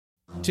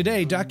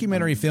Today,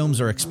 documentary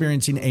films are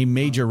experiencing a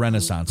major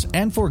renaissance,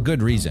 and for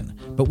good reason.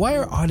 But why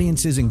are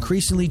audiences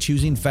increasingly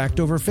choosing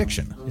fact over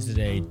fiction? Is it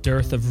a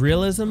dearth of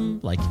realism,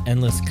 like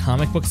endless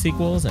comic book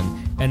sequels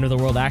and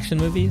end-of-the-world action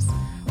movies?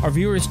 Are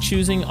viewers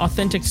choosing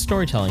authentic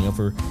storytelling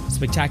over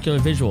spectacular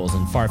visuals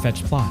and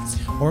far-fetched plots?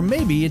 Or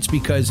maybe it's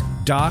because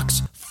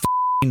docs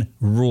f***ing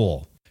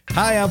rule.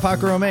 Hi, I'm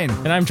Paco Romain.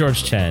 And I'm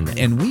George Chen.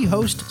 And we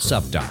host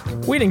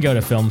SupDoc. We didn't go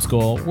to film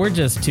school. We're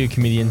just two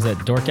comedians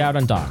that dork out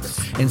on docs.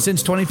 And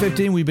since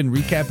 2015, we've been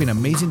recapping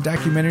amazing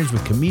documentaries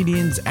with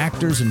comedians,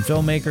 actors, and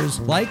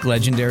filmmakers like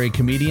legendary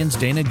comedians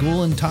Dana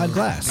Gould and Todd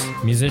Glass.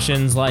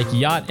 Musicians like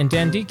Yacht and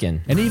Dan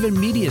Deacon. And even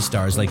media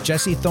stars like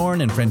Jesse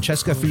Thorne and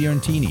Francesca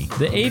Fiorentini.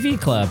 The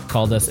AV Club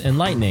called us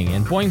enlightening,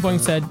 and Boing Boing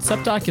said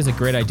SupDoc is a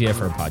great idea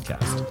for a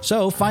podcast.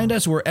 So find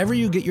us wherever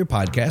you get your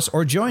podcasts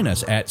or join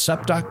us at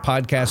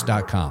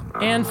supdocpodcast.com.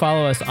 And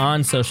follow us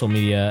on social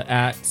media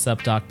at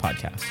SupDoc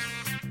Podcast.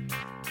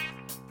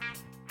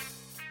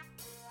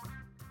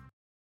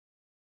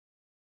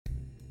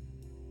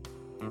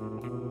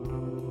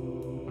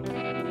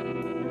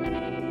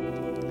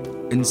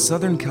 In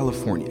Southern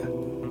California,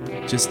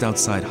 just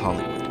outside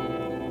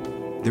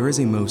Hollywood, there is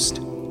a most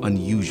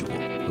unusual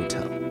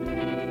hotel.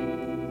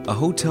 A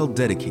hotel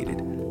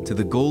dedicated to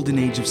the golden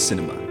age of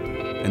cinema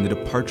and the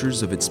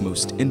departures of its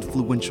most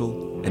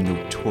influential and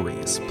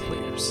notorious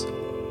players.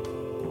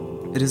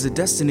 It is a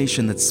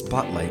destination that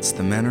spotlights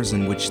the manners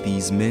in which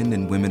these men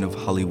and women of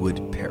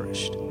Hollywood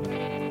perished.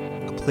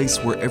 A place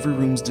where every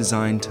room's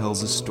design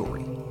tells a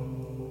story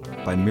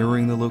by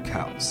mirroring the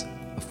locales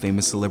of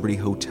famous celebrity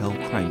hotel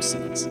crime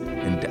scenes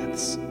and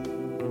deaths.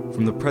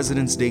 From the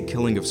President's Day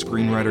killing of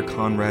screenwriter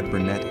Conrad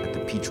Burnett at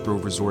the Peach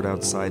Grove Resort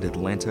outside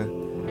Atlanta,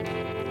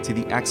 to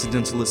the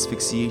accidental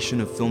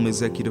asphyxiation of film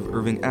executive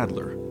Irving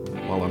Adler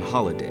while on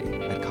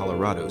holiday at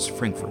Colorado's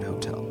Frankfurt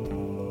Hotel.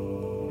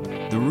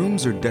 The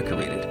rooms are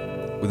decorated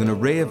with an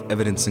array of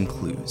evidence and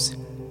clues,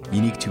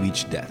 unique to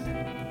each death,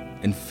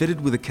 and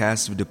fitted with a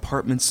cast of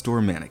department store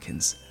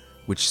mannequins,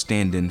 which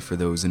stand in for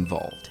those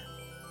involved.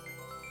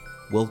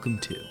 Welcome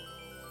to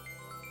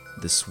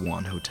the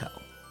Swan Hotel.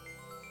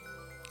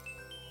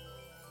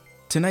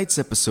 Tonight's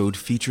episode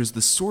features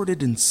the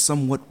sordid and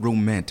somewhat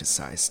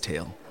romanticized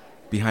tale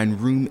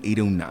behind Room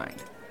 809,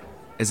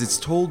 as it's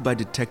told by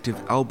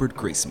Detective Albert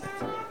Graysmith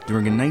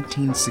during a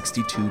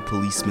 1962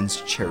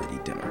 policeman's charity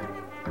dinner.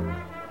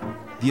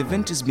 The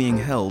event is being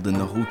held in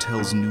the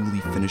hotel's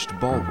newly finished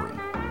ballroom,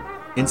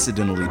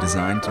 incidentally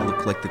designed to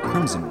look like the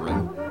Crimson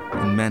Room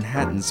in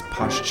Manhattan's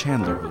posh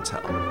Chandler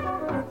Hotel,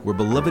 where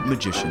beloved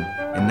magician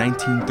and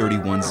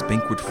 1931's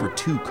Banquet for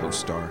Two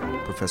co-star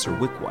Professor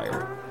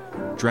Wickwire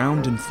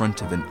drowned in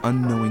front of an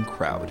unknowing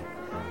crowd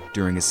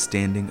during a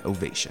standing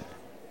ovation.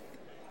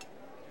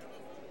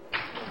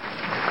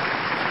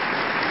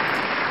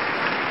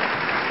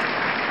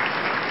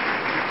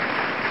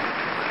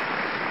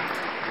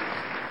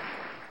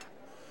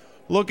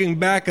 Looking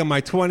back on my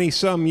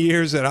 20-some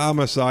years at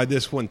Homicide,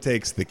 this one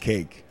takes the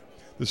cake.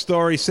 The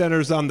story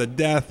centers on the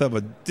death of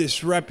a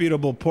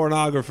disreputable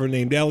pornographer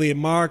named Elliot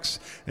Marks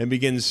and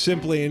begins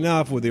simply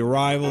enough with the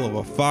arrival of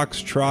a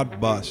Foxtrot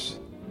bus.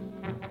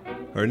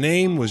 Her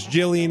name was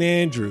Gillian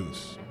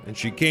Andrews, and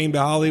she came to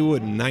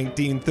Hollywood in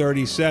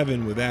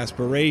 1937 with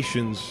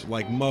aspirations,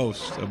 like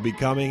most, of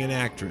becoming an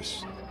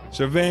actress.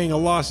 Surveying a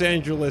Los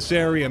Angeles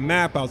area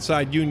map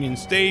outside Union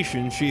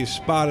Station, she is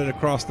spotted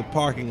across the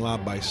parking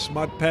lot by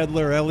smut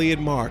peddler Elliot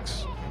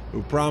Marks,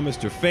 who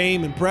promised her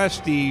fame and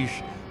prestige,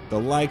 the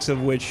likes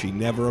of which she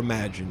never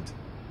imagined.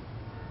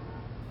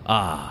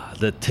 Ah,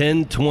 the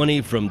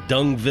 1020 from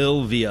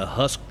Dungville via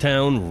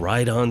Husktown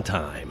right on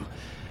time.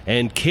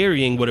 And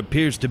carrying what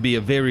appears to be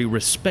a very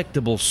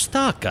respectable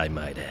stock, I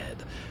might add.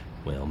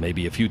 Well,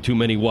 maybe a few too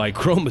many Y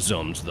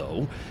chromosomes,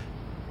 though.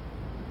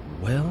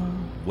 Well.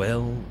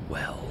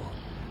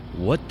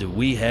 What do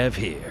we have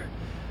here?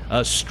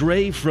 A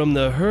stray from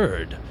the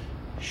herd.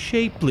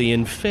 Shapely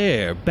and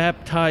fair,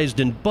 baptized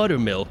in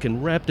buttermilk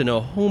and wrapped in a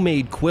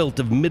homemade quilt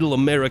of middle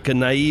America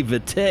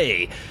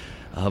naivete.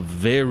 A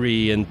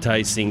very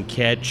enticing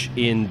catch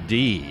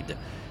indeed.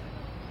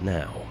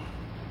 Now,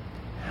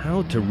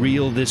 how to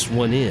reel this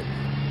one in?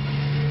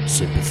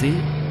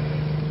 Sympathy?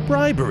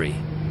 Bribery?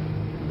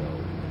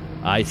 No,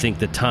 I think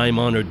the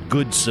time-honored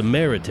Good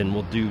Samaritan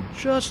will do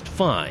just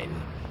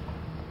fine.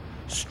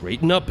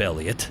 Straighten up,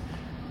 Elliot.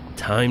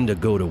 Time to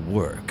go to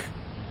work.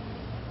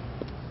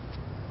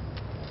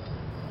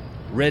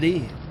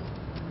 Ready?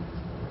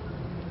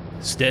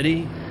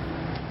 Steady?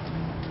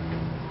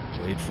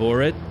 Wait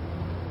for it.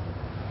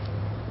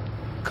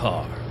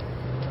 Car.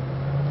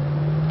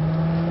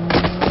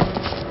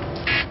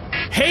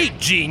 Hey,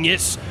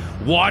 genius!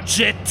 Watch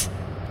it!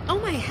 Oh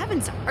my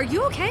heavens, are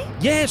you okay?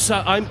 Yes,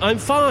 I'm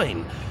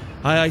fine.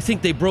 I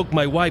think they broke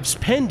my wife's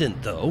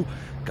pendant, though.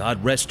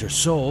 God rest her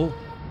soul.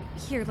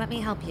 Here, let me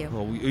help you.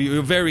 Oh,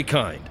 you're very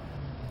kind.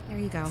 There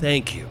you go.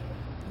 Thank you.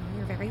 Oh,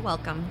 you're very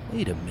welcome.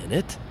 Wait a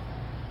minute.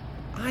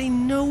 I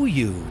know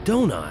you,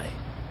 don't I?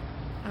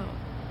 Oh,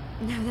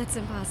 no, that's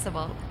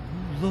impossible.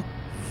 You look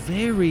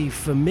very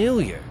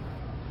familiar.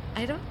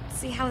 I don't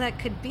see how that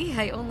could be.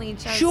 I only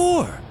just...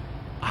 Sure.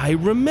 I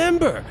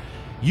remember.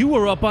 You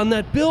were up on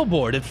that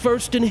billboard at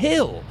First and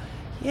Hill.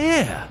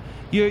 Yeah.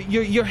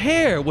 Your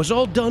hair was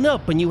all done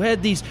up and you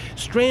had these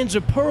strands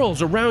of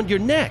pearls around your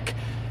neck.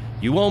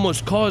 You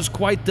almost caused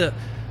quite the...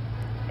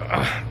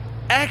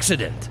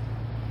 accident.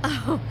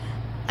 Oh,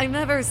 I'm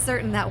never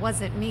certain that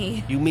wasn't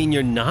me. You mean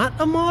you're not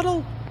a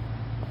model?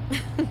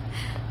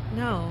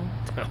 No.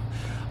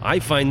 I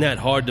find that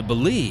hard to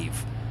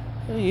believe.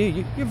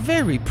 You're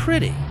very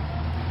pretty.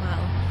 Well,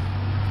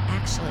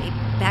 actually,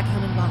 back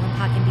home in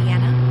Wallenpauck,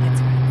 Indiana,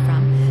 that's where I'm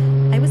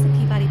from, I was the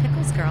Peabody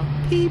Pickles girl.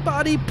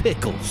 Peabody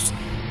Pickles?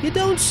 You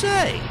don't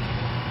say.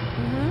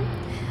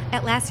 Mm-hmm.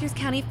 At last year's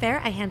county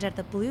fair, I handed out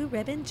the blue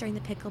ribbon during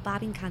the pickle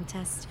bobbing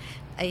contest.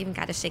 I even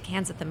got to shake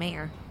hands with the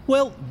mayor.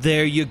 Well,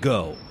 there you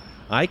go.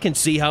 I can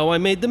see how I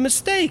made the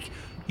mistake.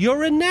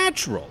 You're a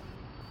natural.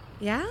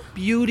 Yeah?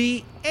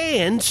 Beauty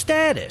and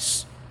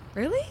status.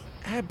 Really?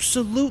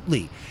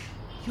 Absolutely.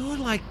 You're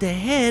like the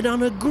head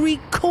on a Greek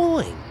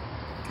coin.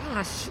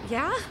 Gosh,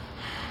 yeah?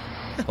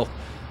 Well,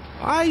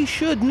 I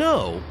should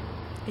know.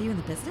 Are you in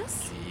the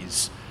business?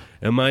 Jeez.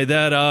 Am I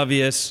that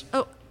obvious?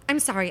 Oh, I'm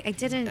sorry, I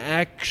didn't...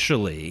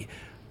 Actually,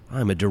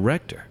 I'm a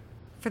director.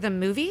 For the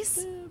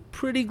movies?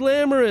 Pretty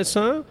glamorous,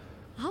 huh?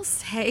 I'll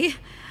say.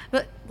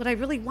 But what I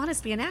really want is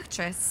to be an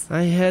actress.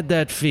 I had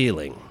that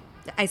feeling.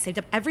 I saved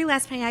up every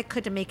last penny I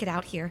could to make it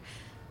out here.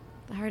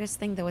 The hardest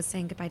thing, though, was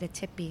saying goodbye to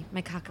Tippy,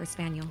 my Cocker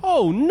Spaniel.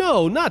 Oh,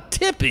 no, not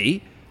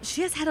Tippy.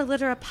 She has had a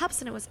litter of pups,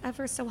 and it was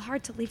ever so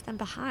hard to leave them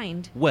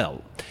behind.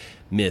 Well,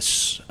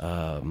 Miss,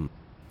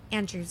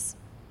 Andrews.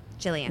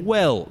 Jillian.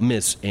 Well,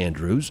 Miss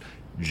Andrews,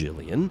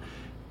 Jillian,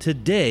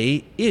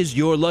 today is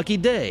your lucky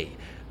day,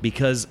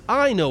 because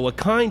I know a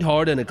kind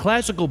heart and a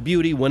classical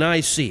beauty when I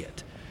see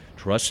it.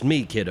 Trust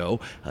me, kiddo,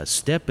 a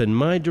step in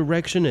my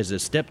direction is a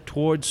step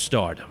towards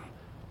stardom.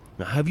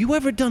 Now, have you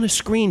ever done a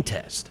screen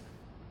test?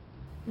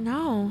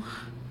 No.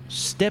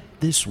 Step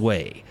this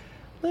way.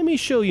 Let me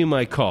show you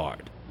my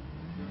card.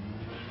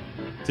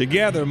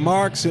 Together,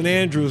 Marks and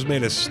Andrews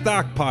made a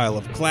stockpile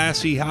of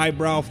classy,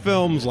 highbrow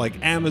films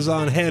like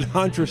Amazon Head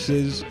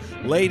Huntresses,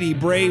 Lady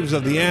Braves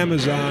of the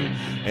Amazon,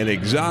 and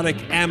Exotic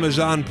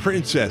Amazon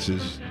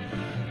Princesses.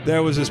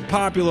 There was this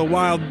popular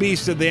wild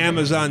beast of the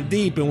Amazon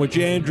deep in which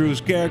Andrews'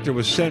 character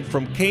was sent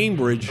from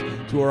Cambridge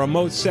to a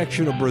remote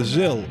section of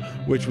Brazil,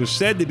 which was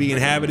said to be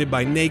inhabited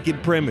by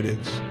naked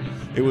primitives.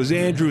 It was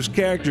Andrews'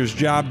 character's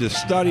job to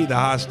study the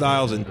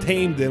hostiles and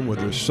tame them with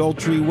her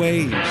sultry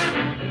ways.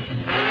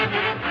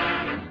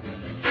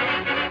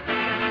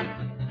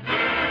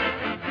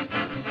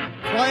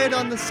 Quiet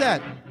on the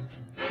set.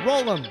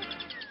 Roll 'em.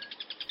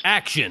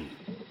 Action!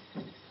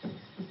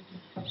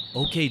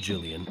 Okay,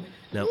 Jillian.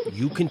 Now,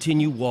 you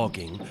continue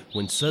walking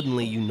when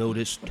suddenly you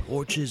notice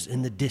torches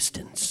in the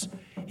distance.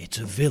 It's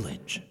a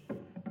village.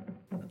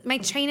 My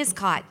train is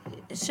caught.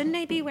 Shouldn't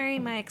I be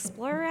wearing my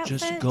explorer outfit?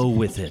 Just go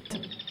with it.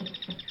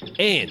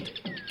 And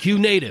cue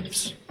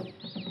natives.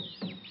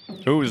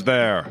 Who's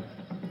there?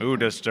 Who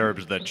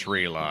disturbs the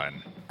tree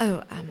line?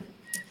 Oh,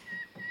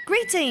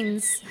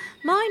 greetings.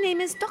 My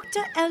name is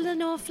Dr.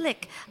 Eleanor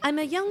Flick. I'm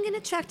a young and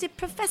attractive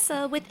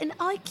professor with an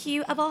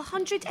IQ of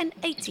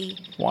 180.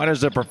 Why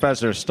does the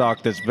professor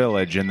stalk this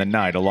village in the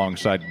night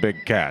alongside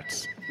big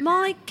cats?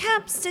 My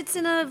camp sits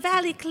in a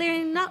valley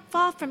clearing not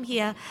far from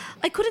here.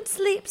 I couldn't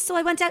sleep, so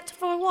I went out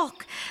for a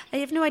walk. I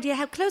have no idea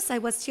how close I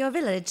was to your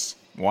village.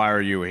 Why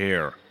are you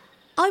here?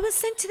 I was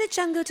sent to the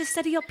jungle to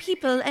study your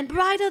people and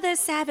bridle their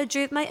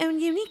savagery with my own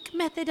unique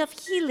method of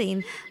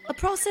healing, a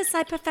process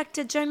I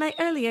perfected during my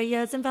earlier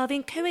years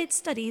involving co-ed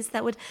studies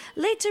that would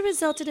later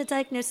result in a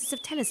diagnosis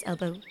of tennis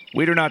elbow.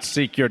 We do not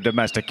seek your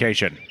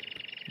domestication.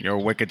 Your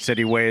wicked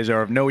city ways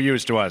are of no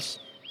use to us.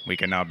 We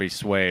cannot be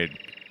swayed.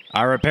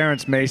 Our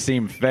appearance may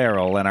seem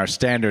feral and our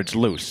standards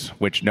loose,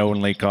 which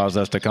knowingly cause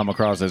us to come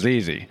across as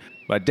easy.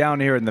 But down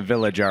here in the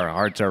village, our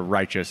hearts are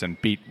righteous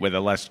and beat with a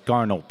less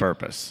carnal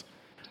purpose.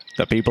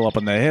 The people up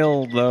on the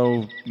hill,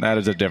 though, that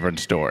is a different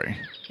story.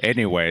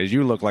 Anyways,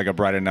 you look like a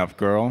bright enough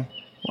girl.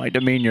 Why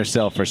demean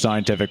yourself for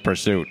scientific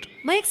pursuit?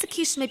 My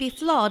execution may be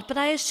flawed, but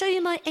I assure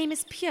you my aim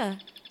is pure.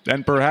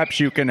 Then perhaps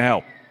you can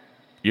help.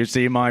 You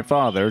see, my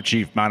father,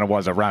 Chief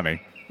Manawazarami.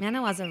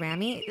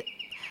 Manawazarami?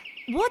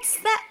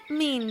 What's that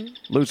mean?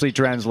 Loosely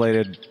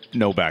translated,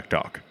 no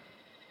backtalk.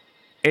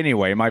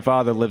 Anyway, my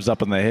father lives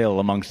up on the hill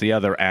amongst the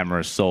other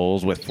amorous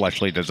souls with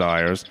fleshly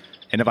desires,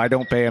 and if I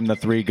don't pay him the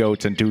 3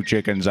 goats and 2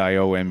 chickens I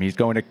owe him, he's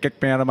going to kick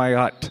me out of my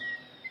hut.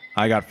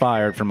 I got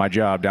fired from my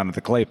job down at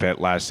the clay pit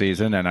last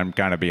season, and I'm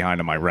kind of behind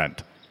on my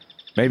rent.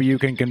 Maybe you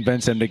can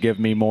convince him to give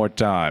me more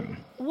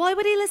time. Why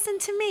would he listen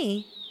to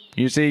me?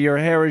 You see, your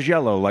hair is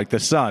yellow like the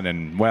sun,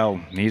 and, well,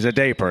 he's a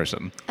day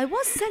person. I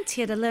was sent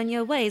here to learn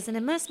your ways and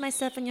immerse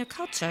myself in your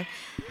culture.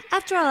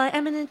 After all, I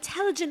am an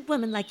intelligent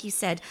woman, like you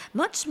said,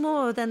 much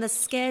more than the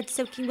scared,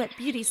 soaking wet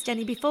beauty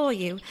standing before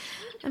you.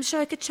 I'm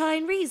sure I could try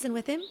and reason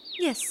with him.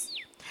 Yes,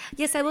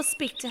 I will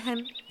speak to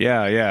him.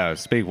 Yeah,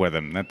 speak with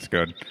him. That's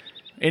good.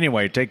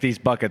 Anyway, take these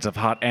buckets of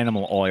hot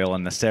animal oil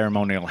and the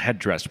ceremonial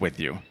headdress with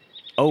you.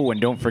 Oh,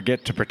 and don't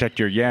forget to protect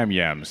your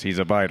yams. He's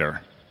a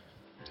biter.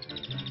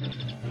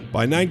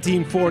 By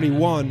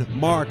 1941,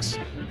 Marx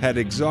had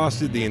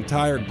exhausted the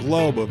entire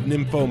globe of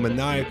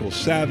nymphomaniacal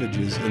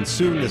savages, and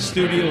soon the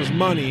studio's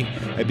money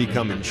had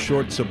become in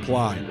short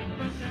supply.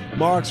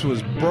 Marx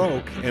was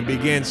broke and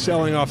began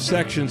selling off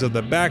sections of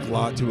the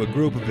backlot to a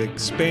group of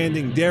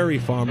expanding dairy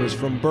farmers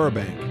from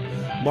Burbank.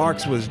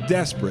 Marx was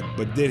desperate,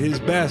 but did his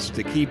best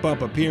to keep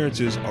up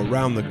appearances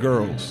around the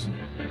girls.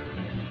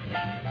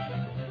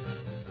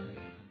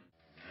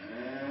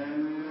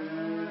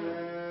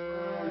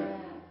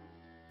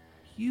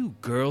 You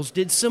girls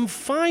did some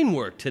fine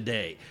work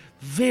today.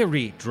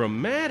 Very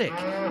dramatic.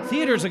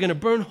 Theaters are going to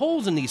burn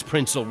holes in these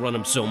prints, they'll run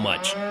them so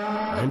much.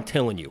 I'm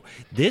telling you,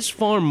 this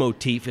farm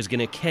motif is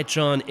going to catch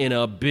on in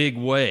a big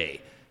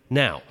way.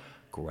 Now,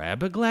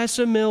 grab a glass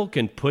of milk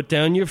and put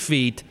down your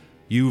feet.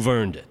 You've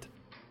earned it.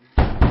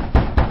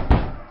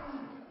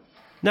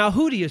 Now,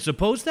 who do you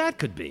suppose that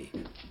could be?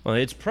 Well,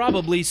 it's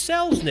probably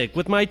Selznick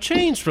with my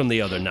chains from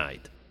the other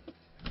night.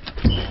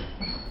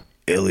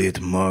 Elliot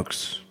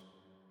Marx.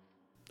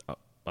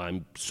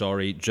 I'm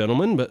sorry,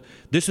 gentlemen, but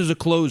this is a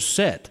closed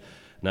set.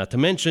 Not to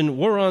mention,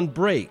 we're on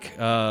break.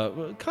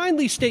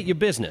 Kindly state your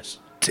business.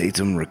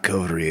 Tatum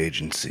Recovery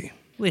Agency.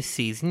 We're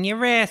seizing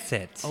your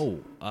assets. Oh,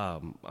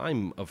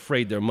 I'm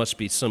afraid there must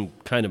be some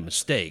kind of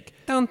mistake.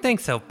 Don't think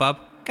so, bub.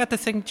 Got the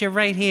signature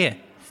right here.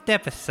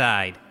 Step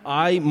aside.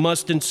 I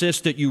must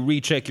insist that you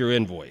recheck your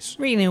invoice.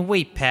 Read and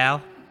wait,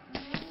 pal.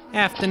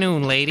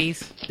 Afternoon,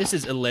 ladies. This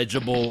is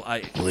illegible.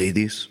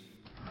 Ladies?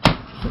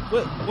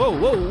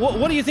 Whoa,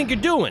 what do you think you're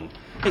doing?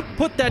 Hey,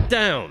 put that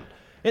down.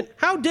 And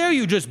how dare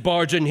you just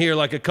barge in here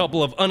like a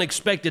couple of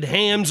unexpected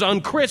hams on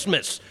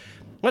Christmas?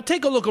 Now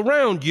take a look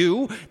around,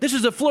 you. This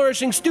is a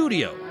flourishing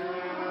studio.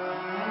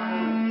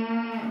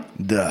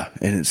 Duh,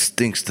 and it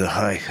stinks to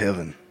high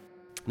heaven.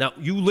 Now,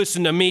 you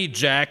listen to me,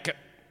 Jack.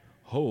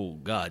 Oh,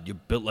 God, you're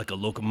built like a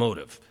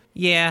locomotive.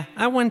 Yeah,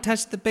 I wouldn't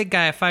touch the big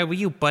guy if I were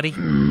you, buddy.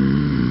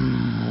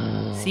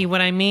 See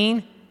what I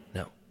mean?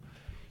 Now,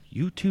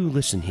 you two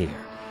listen here.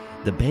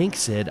 The bank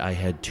said I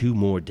had 2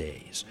 more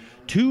days.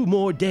 2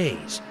 more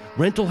days.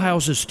 Rental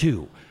houses,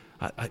 too.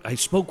 I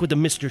spoke with a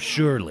Mr.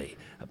 Shirley.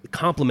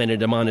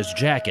 Complimented him on his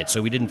jacket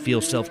so he didn't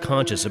feel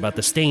self-conscious about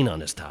the stain on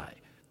his tie.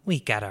 We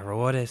got our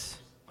orders.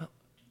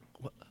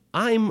 Well,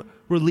 I'm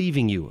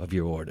relieving you of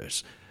your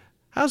orders.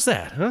 How's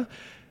that, huh?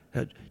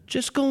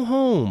 Just go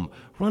home,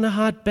 run a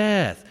hot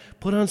bath,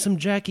 put on some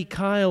Jackie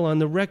Kyle on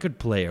the record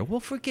player.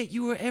 We'll forget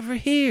you were ever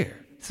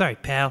here. Sorry,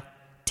 pal.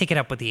 Take it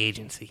up with the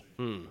agency.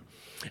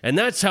 And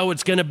that's how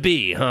it's gonna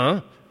be,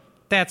 huh?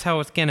 That's how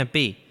it's gonna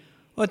be.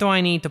 Or do I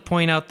need to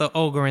point out the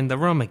ogre in the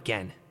room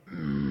again?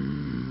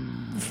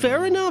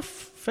 Fair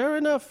enough.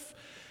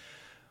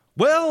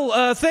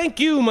 Well, thank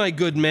you, my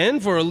good men,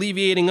 for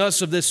alleviating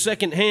us of this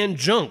second-hand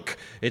junk.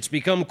 It's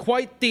become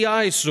quite the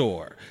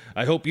eyesore.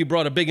 I hope you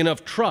brought a big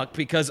enough truck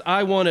because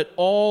I want it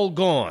all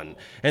gone.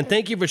 And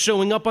thank you for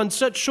showing up on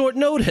such short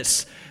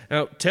notice.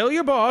 Now, tell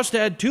your boss to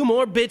add 2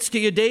 more bits to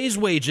your day's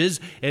wages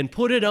and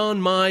put it on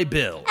my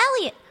bill.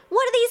 Elliot,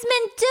 what are these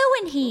men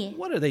doing here?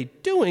 What are they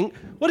doing?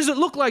 What does it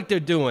look like they're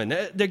doing?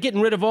 They're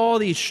getting rid of all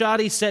these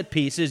shoddy set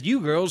pieces you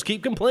girls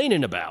keep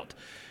complaining about.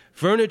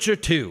 Furniture,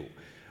 too.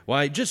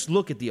 Why, just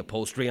look at the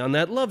upholstery on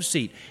that love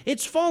seat.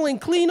 It's falling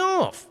clean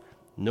off.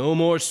 No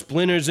more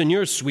splinters in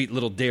your sweet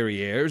little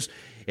derrieres.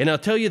 And I'll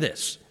tell you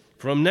this.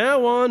 From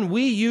now on,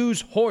 we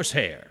use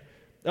horsehair.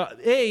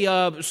 Hey,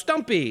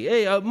 Stumpy,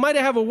 might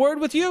I have a word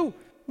with you?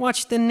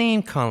 Watch the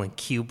name calling,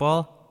 cue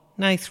ball.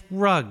 Nice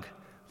rug.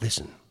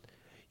 Listen,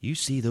 you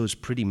see those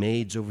pretty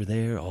maids over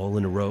there all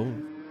in a row?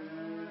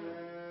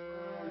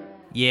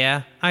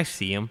 Yeah, I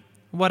see 'em.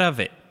 What of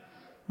it?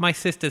 My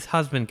sister's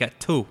husband got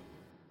 2.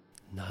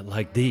 Not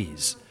like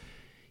these.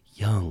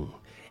 Young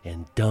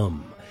and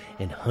dumb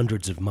and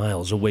hundreds of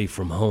miles away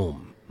from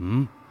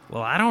home.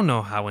 Well, I don't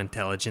know how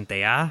intelligent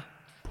they are.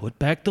 Put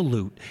back the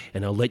loot,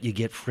 and I'll let you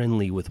get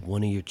friendly with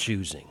one of your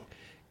choosing.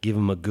 Give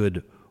 'em a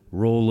good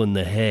roll in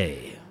the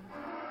hay.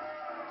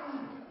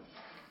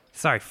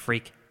 Sorry,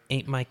 freak.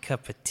 Ain't my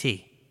cup of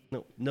tea.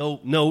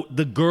 No,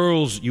 the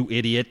girls, you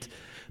idiot.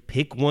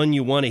 Pick one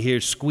you want to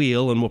hear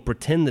squeal, and we'll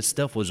pretend the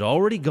stuff was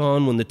already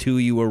gone when the 2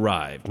 of you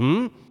arrived,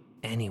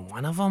 Any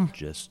one of them?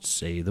 Just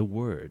say the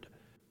word.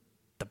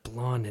 The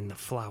blonde in the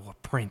flower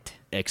print.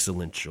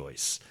 Excellent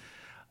choice.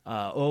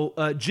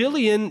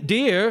 Jillian,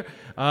 dear,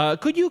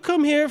 could you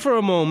come here for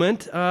a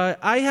moment?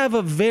 I have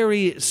a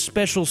very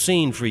special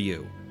scene for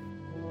you.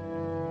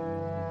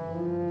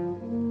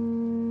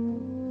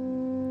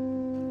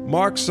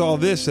 Marx saw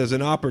this as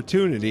an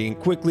opportunity and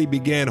quickly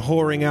began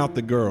whoring out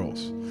the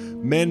girls.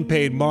 Men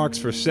paid Marx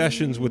for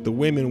sessions with the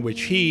women,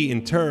 which he,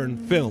 in turn,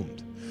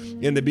 filmed.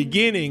 In the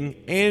beginning,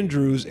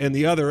 Andrews and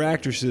the other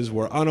actresses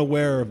were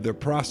unaware of their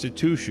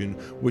prostitution,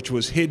 which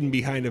was hidden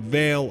behind a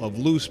veil of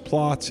loose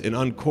plots and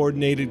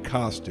uncoordinated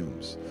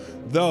costumes.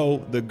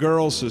 Though the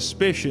girls'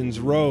 suspicions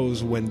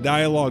rose when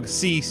dialogue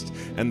ceased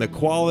and the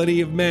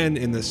quality of men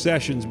in the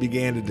sessions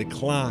began to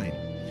decline.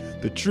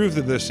 The truth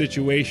of the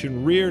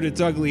situation reared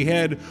its ugly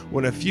head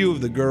when a few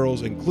of the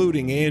girls,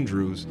 including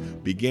Andrews,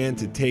 began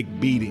to take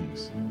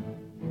beatings.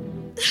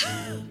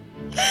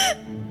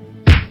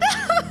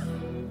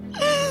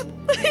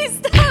 Please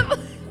stop!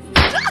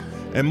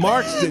 And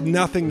Marks did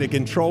nothing to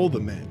control the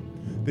men.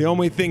 The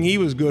only thing he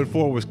was good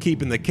for was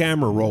keeping the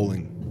camera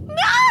rolling.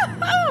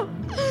 No!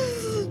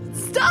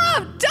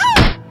 Stop!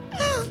 Don't!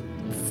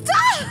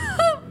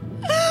 Stop!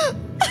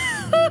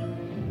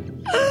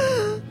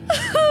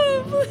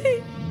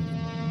 Please.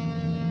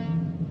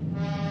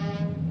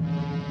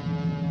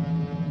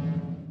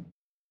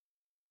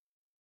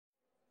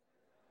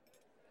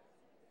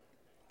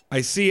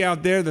 I see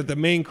out there that the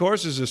main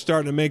courses are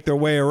starting to make their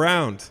way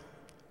around.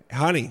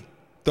 Honey,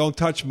 don't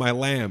touch my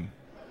lamb.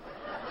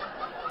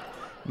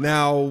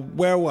 Now,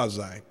 where was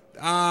I?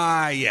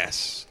 Ah,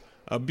 yes.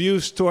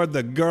 Abuse toward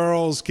the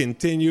girls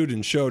continued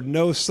and showed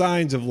no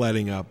signs of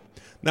letting up.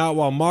 Not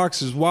while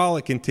Marks's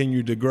wallet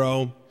continued to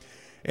grow.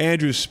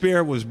 Andrew's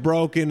spirit was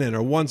broken, and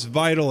her once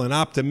vital and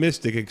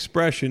optimistic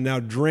expression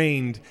now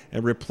drained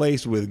and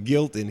replaced with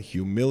guilt and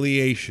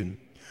humiliation.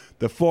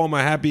 The former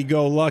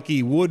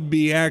happy-go-lucky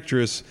would-be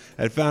actress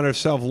had found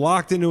herself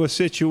locked into a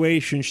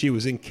situation she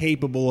was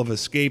incapable of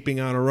escaping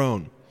on her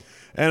own.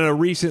 And a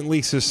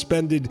recently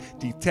suspended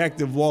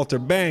Detective Walter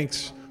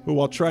Banks, who,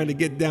 while trying to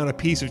get down a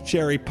piece of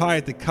cherry pie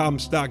at the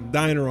Comstock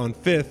Diner on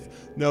 5th,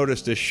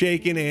 noticed a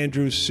shaken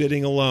Andrews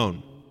sitting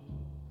alone.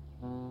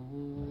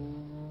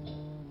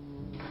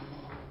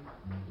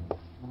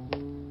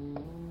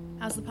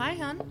 How's the pie,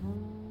 hon?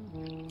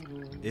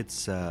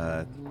 It's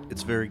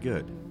very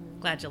good.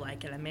 Glad you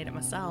like it. I made it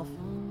myself.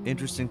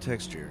 Interesting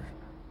texture.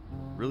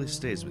 Really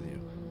stays with you.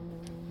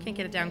 Can't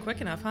get it down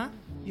quick enough, huh?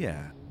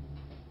 Yeah.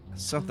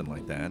 Something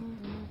like that.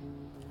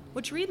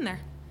 What you reading there?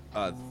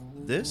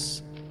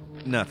 This?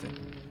 Nothing.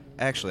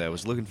 Actually, I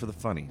was looking for the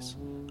funnies.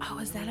 Oh,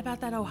 is that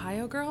about that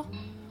Ohio girl?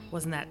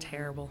 Wasn't that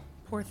terrible?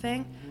 Poor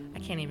thing. I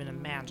can't even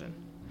imagine.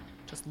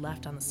 Just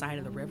left on the side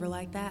of the river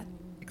like that?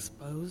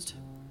 Exposed?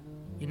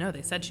 You know,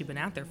 they said she'd been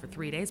out there for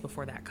 3 days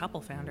before that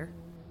couple found her.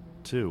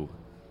 2.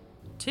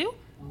 2?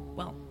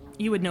 Well,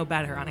 you would know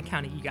better on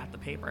account of you got the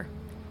paper.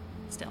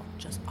 Still,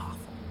 just awful.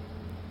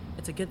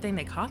 It's a good thing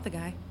they caught the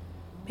guy.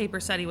 Paper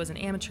said he was an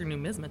amateur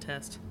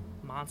numismatist.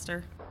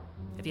 Monster.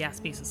 If you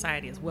ask me,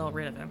 society is well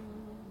rid of him.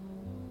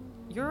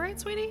 You alright,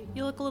 sweetie?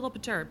 You look a little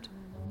perturbed.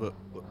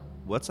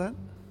 What's that?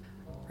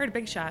 Heard a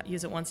big shot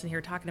use it once in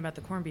here talking about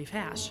the corned beef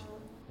hash.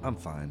 I'm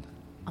fine.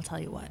 I'll tell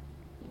you what.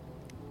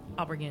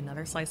 I'll bring you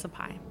another slice of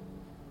pie.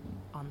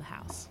 On the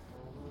house.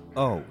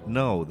 Oh,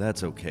 no,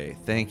 that's okay.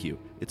 Thank you.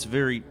 It's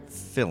very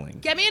filling.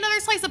 Get me another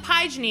slice of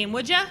pie, Janine,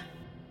 would ya?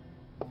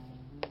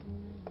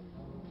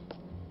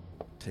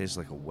 Tastes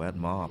like a wet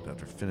mop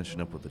after finishing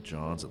up with the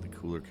Johns at the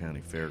Cooler County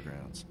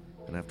Fairgrounds,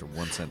 and after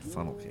 1-cent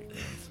funnel cake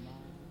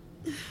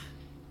night.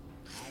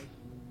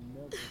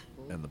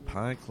 And the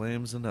pie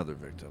claims another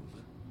victim.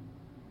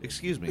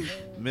 Excuse me,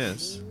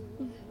 miss.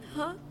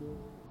 Huh?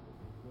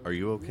 Are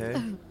you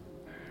okay?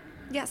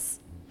 Yes.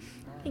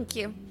 Thank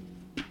you.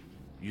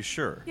 You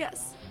sure?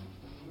 Yes.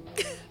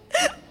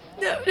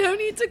 No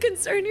need to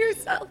concern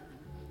yourself.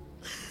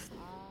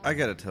 I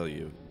gotta tell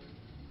you,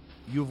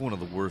 you have one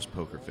of the worst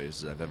poker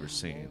faces I've ever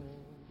seen.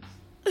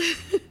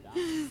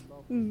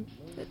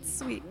 That's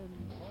sweet.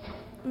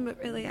 But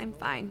really, I'm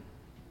fine.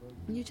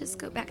 You just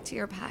go back to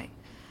your pie.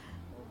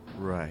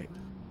 Right.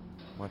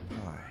 What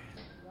pie?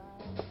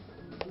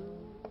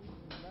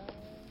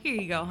 Here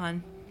you go,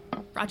 hun.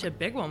 Brought you a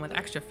big one with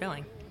extra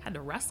filling. Had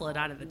to wrestle it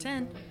out of the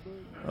tin.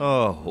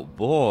 Oh,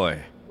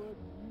 boy.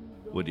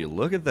 Would you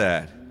look at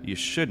that? You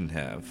shouldn't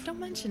have. Don't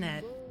mention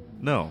it.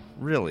 No,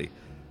 really.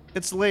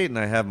 It's late and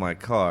I have my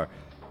car.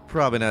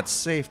 Probably not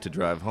safe to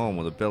drive home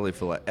with a belly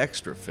full of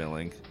extra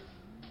filling.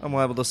 I'm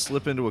liable to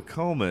slip into a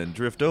coma and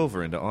drift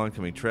over into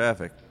oncoming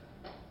traffic.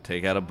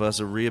 Take out a bus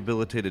of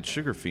rehabilitated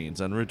sugar fiends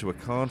en route to a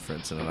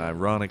conference in an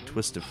ironic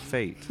twist of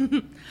fate.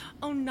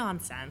 Oh,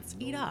 nonsense.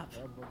 Eat up.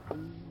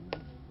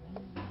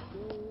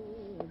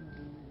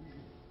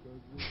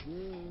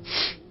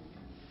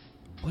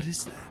 What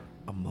is that?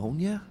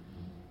 Ammonia?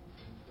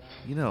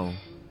 You know,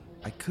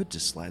 I could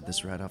just slide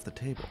this right off the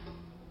table.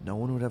 No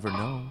one would ever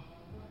know.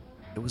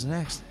 It was an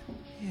accident.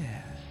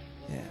 Yeah.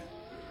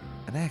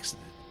 An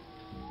accident.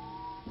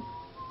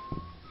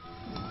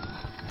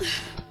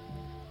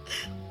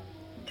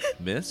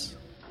 Miss?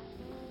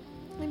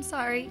 I'm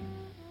sorry.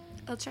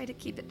 I'll try to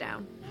keep it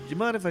down. Do you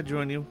mind if I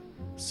join you?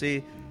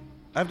 See,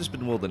 I've just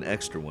been willed an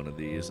extra one of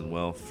these, and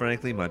well,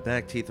 frankly, my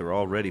back teeth are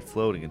already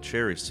floating in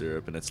cherry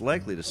syrup, and it's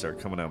likely to start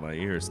coming out my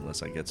ears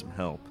unless I get some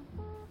help.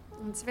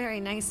 It's very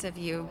nice of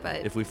you,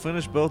 but... If we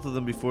finish both of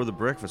them before the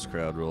breakfast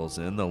crowd rolls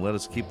in, they'll let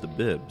us keep the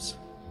bibs.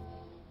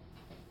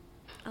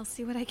 I'll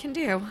see what I can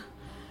do.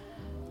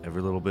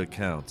 Every little bit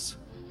counts.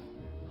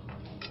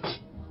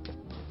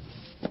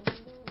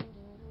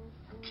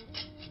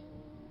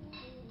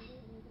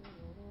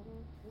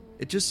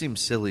 It just seems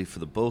silly for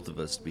the both of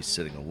us to be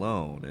sitting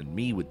alone, and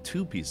me with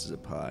 2 pieces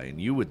of pie, and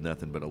you with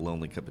nothing but a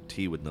lonely cup of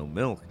tea with no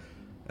milk,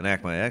 an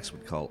act my ex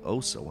would call oh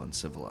so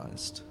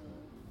uncivilized.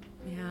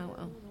 Yeah,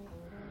 well,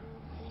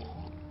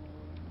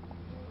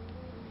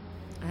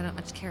 I don't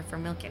much care for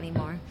milk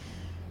anymore.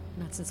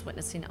 Not since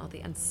witnessing all the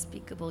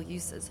unspeakable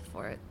uses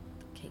for it.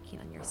 The caking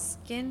on your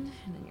skin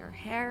and in your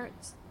hair.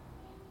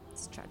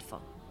 It's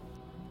dreadful.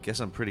 Guess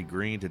I'm pretty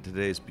green to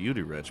today's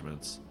beauty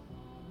regimens.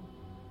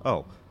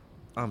 Oh,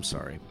 I'm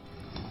sorry.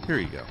 Here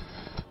you go.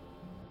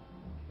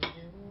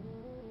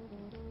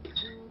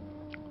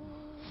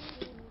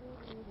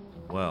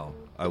 Well,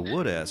 I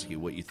would ask you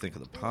what you think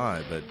of the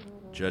pie, but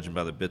judging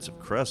by the bits of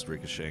crust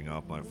ricocheting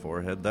off my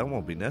forehead, that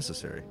won't be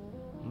necessary.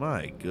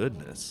 My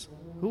goodness.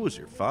 Who was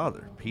your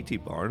father? P.T.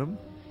 Barnum?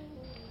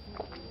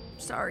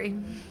 Sorry.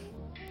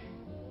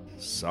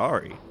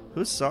 Sorry?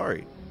 Who's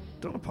sorry?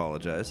 Don't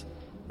apologize.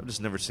 I've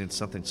just never seen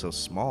something so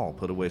small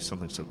put away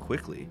something so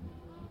quickly.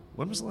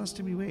 When was the last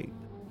time you ate?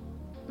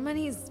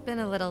 Money's been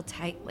a little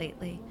tight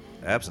lately.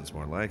 Absence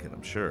more like it,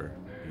 I'm sure.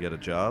 You got a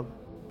job?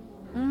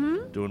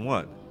 Mm-hmm. Doing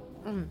what?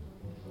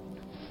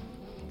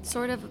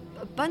 Sort of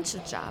a bunch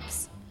of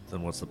jobs.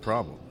 Then what's the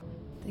problem?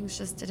 Things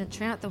just didn't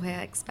turn out the way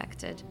I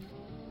expected.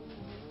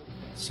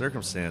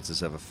 Circumstances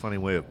have a funny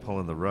way of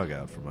pulling the rug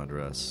out from under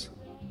us.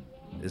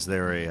 Is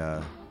there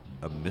a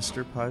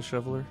Mr. Pie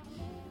Shoveler?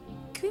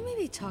 Can we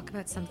maybe talk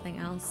about something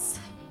else?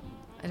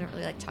 I don't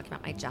really like talking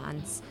about my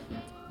Johns.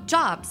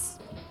 Jobs.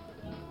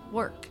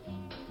 Work.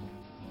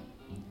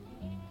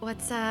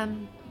 What's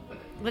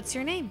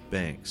your name?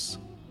 Banks.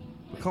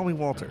 But call me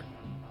Walter.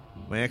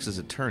 My ex's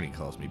attorney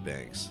calls me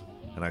Banks,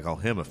 and I call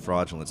him a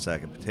fraudulent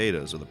sack of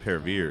potatoes with a pair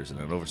of ears and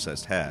an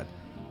oversized hat.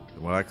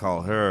 And what I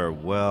call her,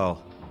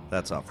 well,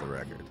 that's off the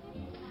record.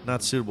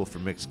 Not suitable for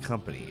mixed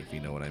company, if you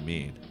know what I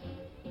mean.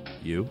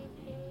 You?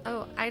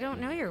 Oh, I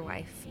don't know your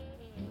wife.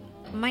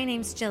 My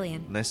name's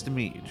Jillian. Nice to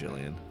meet you,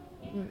 Jillian.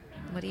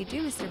 What do you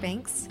do, Mr.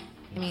 Banks?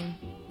 I mean,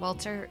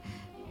 Walter,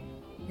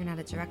 you're not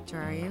a director,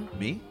 are you?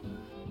 Me?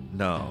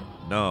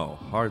 No,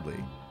 hardly.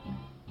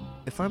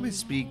 If I may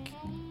speak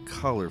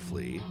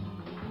colorfully,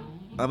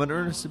 I'm an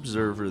earnest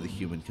observer of the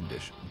human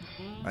condition.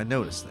 I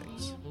notice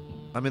things.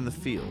 I'm in the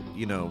field,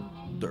 you know,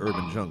 the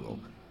urban jungle.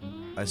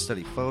 I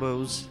study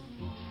photos,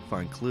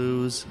 find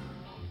clues,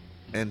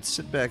 and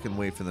sit back and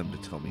wait for them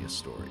to tell me a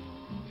story.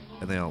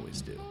 And they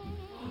always do.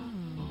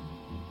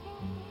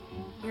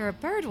 You're a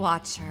bird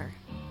watcher.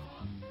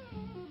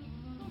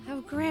 How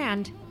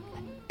grand.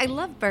 I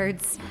love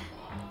birds.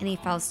 Any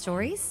foul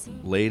stories?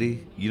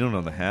 Lady, you don't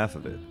know the half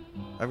of it.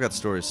 I've got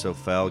stories so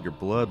foul your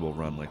blood will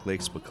run like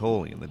Lake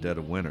Spicoli in the dead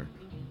of winter.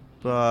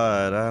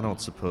 But I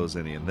don't suppose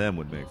any of them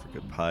would make for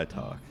good pie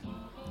talk.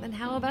 Then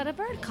how about a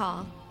bird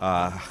call?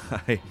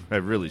 I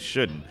really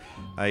shouldn't.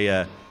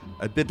 I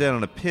bit down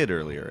on a pit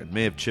earlier and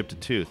may have chipped a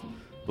tooth.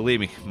 Believe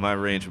me, my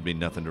range would be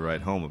nothing to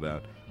write home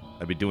about.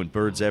 I'd be doing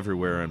birds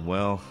everywhere and,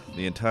 well,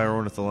 the entire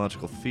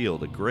ornithological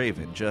field a grave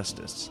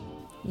injustice.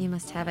 You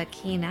must have a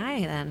keen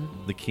eye, then.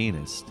 The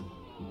keenest.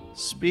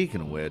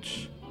 Speaking of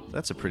which,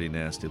 that's a pretty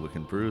nasty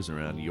looking bruise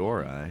around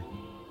your eye.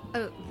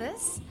 Oh,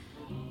 this?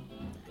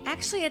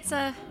 Actually, it's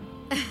a...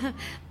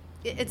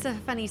 it's a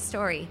funny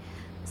story.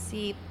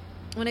 See,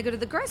 when I go to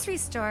the grocery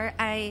store,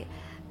 I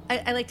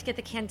like to get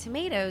the canned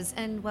tomatoes,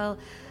 and, well,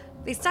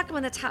 they stock them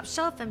on the top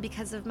shelf, and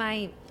because of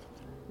my,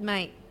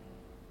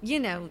 you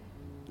know,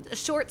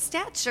 short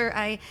stature,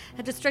 I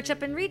had to stretch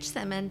up and reach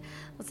them, and,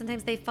 well,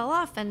 sometimes they fall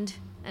off and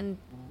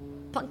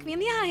plunk me in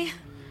the eye.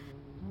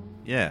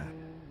 Yeah.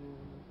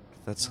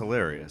 That's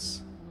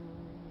hilarious.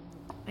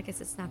 I guess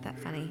it's not that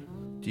funny.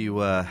 Do you,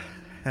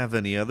 have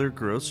any other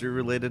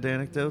grocery-related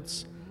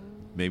anecdotes?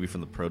 Maybe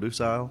from the produce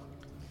aisle?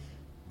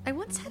 I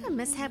once had a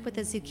mishap with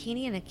a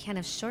zucchini and a can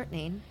of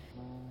shortening.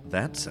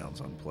 That sounds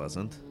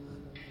unpleasant.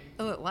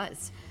 Oh, it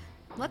was.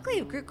 Luckily,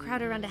 a group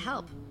crowded around to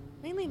help.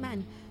 Mainly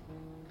men.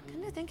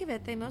 Come to think of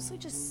it, they mostly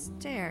just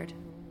stared.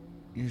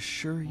 You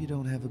sure you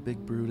don't have a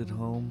big brood at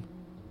home?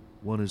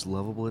 One who's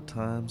lovable at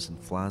times and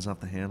flies off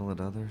the handle at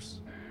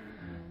others?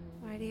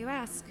 Why do you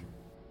ask?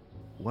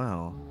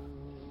 Well,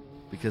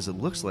 because it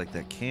looks like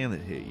that can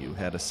that hit you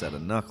had a set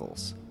of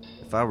knuckles.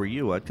 If I were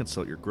you, I'd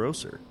consult your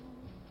grocer.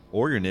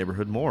 Or your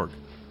neighborhood morgue.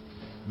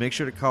 Make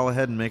sure to call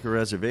ahead and make a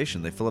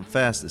reservation. They fill up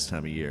fast this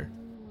time of year.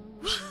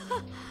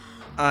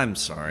 I'm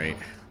sorry.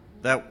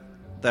 That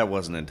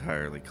wasn't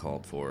entirely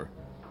called for.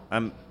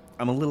 I'm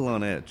a little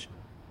on edge.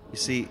 You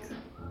see,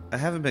 I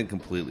haven't been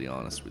completely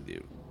honest with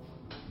you.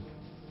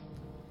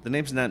 The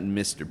name's not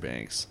Mr.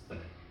 Banks.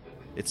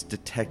 It's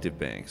Detective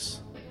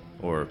Banks.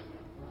 Or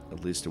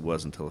at least it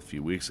was until a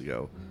few weeks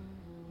ago.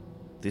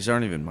 These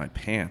aren't even my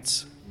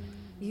pants.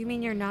 You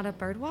mean you're not a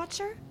bird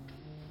watcher?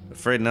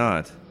 Afraid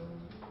not.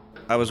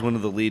 I was one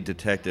of the lead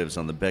detectives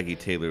on the Becky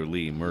Taylor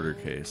Lee murder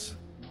case.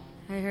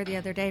 I heard the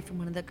other day from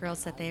one of the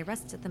girls that they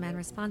arrested the man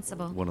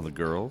responsible. One of the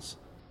girls?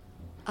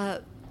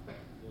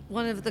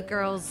 One of the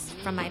girls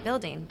from my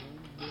building.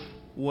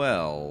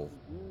 Well,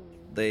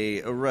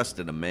 they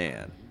arrested a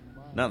man.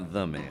 Not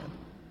the man.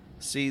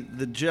 See,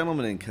 the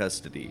gentleman in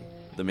custody,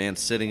 the man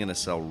sitting in a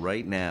cell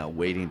right now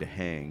waiting to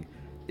hang,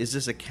 is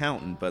this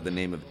accountant by the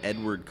name of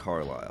Edward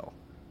Carlisle,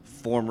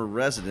 former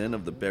resident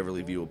of the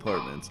Beverly View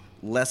Apartments,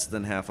 less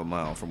than half a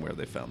mile from where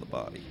they found the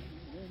body.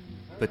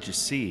 But you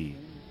see,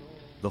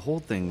 the whole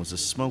thing was a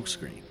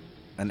smokescreen,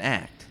 an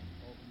act.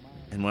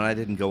 And when I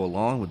didn't go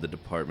along with the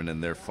department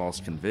and their false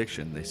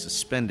conviction, they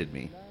suspended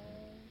me.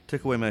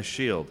 Took away my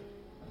shield.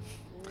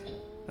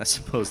 I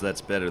suppose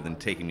that's better than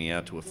taking me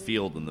out to a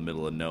field in the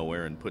middle of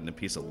nowhere and putting a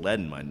piece of lead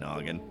in my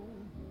noggin.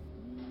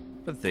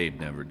 But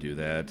they'd never do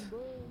that.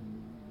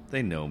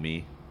 They know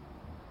me.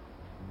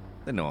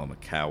 They know I'm a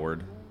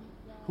coward.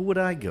 Who would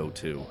I go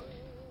to?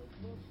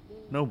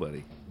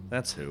 Nobody.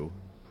 That's who.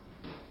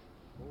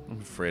 I'm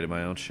afraid of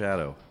my own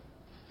shadow.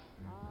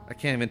 I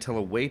can't even tell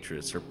a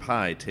waitress her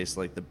pie tastes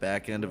like the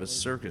back end of a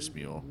circus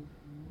mule.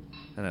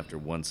 And after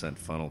 1-cent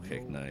funnel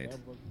cake night.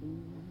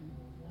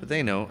 But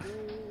they know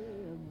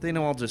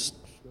I'll just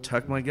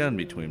tuck my gun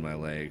between my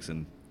legs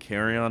and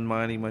carry on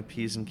minding my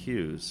P's and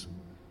Q's.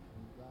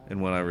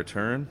 And when I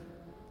return,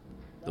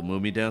 they'll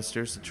move me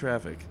downstairs to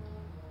traffic,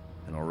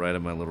 and I'll write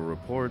on my little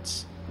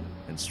reports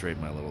and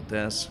straighten my little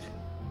desk.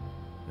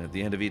 And at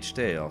the end of each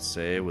day, I'll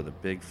say with a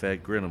big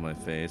fat grin on my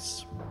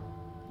face,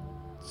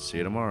 "See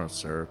you tomorrow,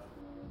 sir."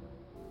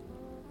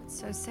 It's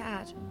so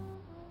sad.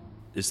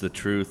 Is the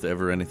truth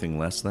ever anything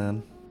less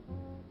than?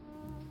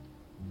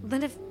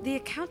 Then if the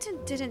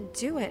accountant didn't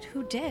do it,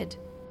 who did?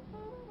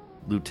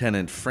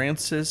 Lieutenant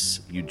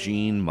Francis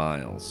Eugene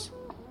Miles.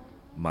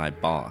 My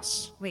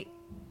boss. Wait,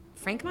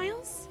 Frank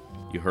Miles?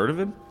 You heard of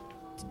him?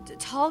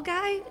 Tall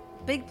guy?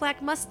 Big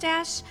black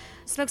mustache?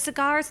 Smokes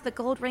cigars with a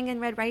gold ring and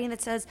red writing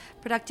that says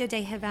Producto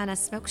de Havana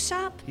Smoke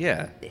Shop?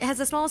 Yeah. Has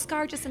a small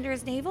scar just under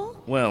his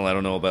navel? Well, I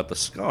don't know about the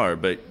scar,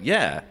 but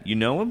yeah, you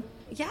know him?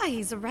 Yeah,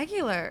 he's a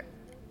regular.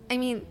 I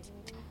mean,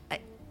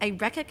 I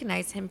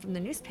recognize him from the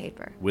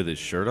newspaper. With his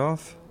shirt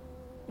off?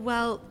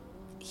 Well,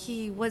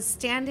 he was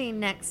standing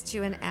next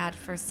to an ad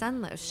for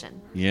sun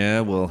lotion.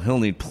 Yeah, well, he'll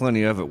need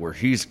plenty of it where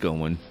he's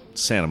going.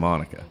 Santa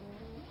Monica.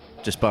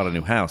 Just bought a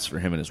new house for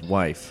him and his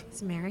wife.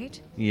 He's married?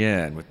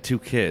 Yeah, and with 2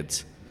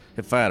 kids.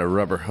 If I had a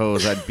rubber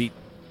hose, I'd beat...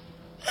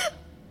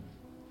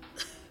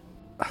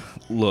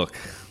 Look,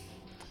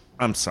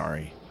 I'm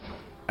sorry.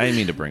 I didn't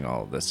mean to bring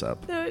all of this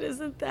up. No, it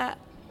isn't that.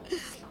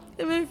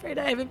 I'm afraid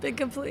I haven't been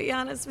completely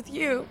honest with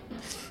you.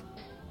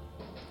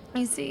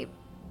 You see,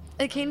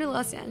 I came to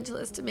Los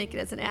Angeles to make it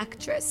as an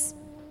actress.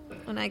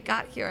 When I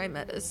got here, I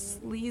met a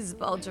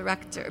sleazeball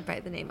director by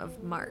the name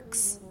of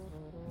Marks.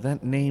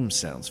 That name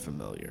sounds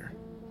familiar.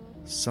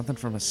 Something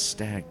from a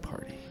stag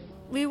party.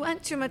 We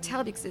went to a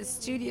motel because his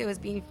studio is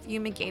being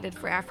fumigated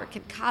for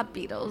African cob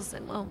beetles,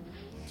 and well,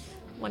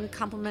 one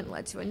compliment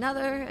led to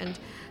another, and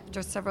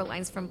after several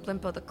lines from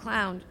Blimpo the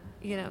Clown,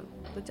 you know,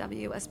 the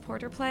W.S.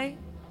 Porter play,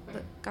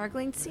 the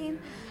gargling scene,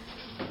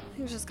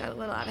 things just got a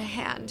little out of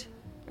hand,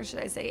 or should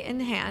I say in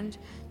hand.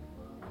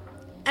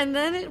 And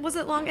then it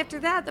wasn't long after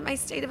that my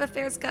state of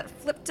affairs got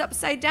flipped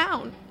upside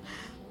down.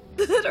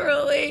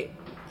 Literally.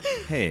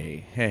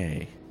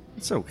 Hey,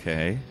 it's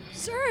okay.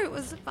 Sure, it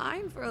was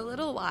fine for a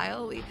little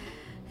while. We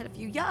had a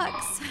few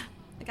yucks.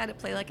 I got to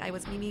play like I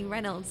was Mimi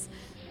Reynolds.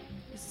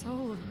 It was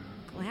so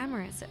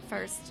glamorous at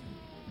first.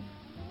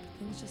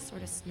 Things just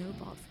sort of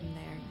snowballed from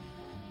there.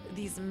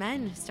 These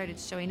men started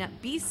showing up,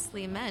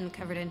 beastly men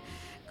covered in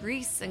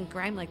grease and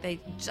grime like they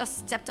just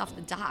stepped off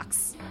the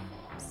docks.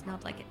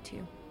 Smelled like it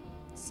too.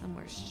 Some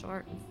were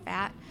short and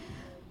fat.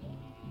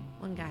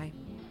 One guy,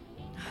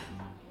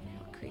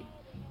 real creep.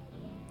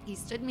 He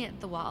stood me at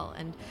the wall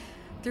and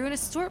threw an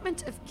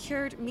assortment of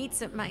cured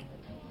meats at my...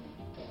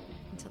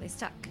 until they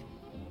stuck.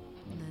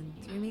 And then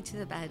threw me to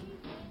the bed.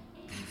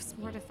 I was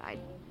mortified.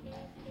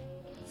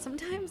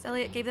 Sometimes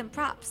Elliot gave them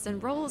props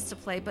and roles to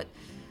play, but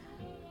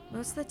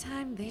most of the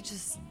time they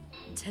just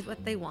did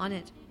what they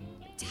wanted.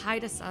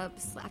 Tied us up,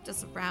 slapped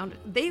us around.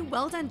 They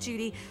welled on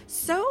Judy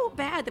so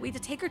bad that we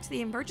had to take her to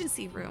the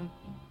emergency room.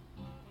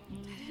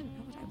 I didn't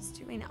know what I was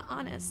doing,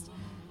 honest.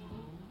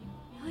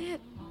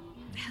 Elliot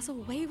has a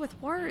way with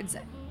words.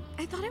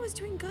 I thought I was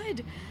doing good.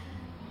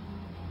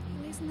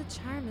 He lays in the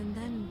charm, and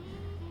then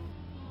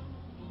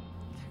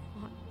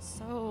I want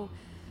so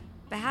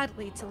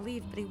badly to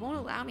leave, but he won't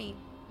allow me.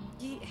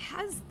 He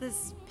has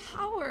this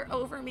power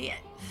over me.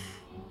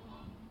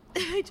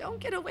 If I don't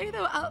get away,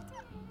 though, I'll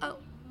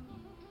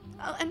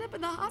end up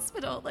in the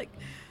hospital, like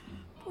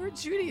poor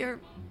Judy, or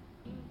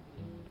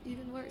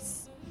even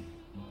worse,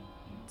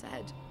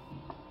 dead.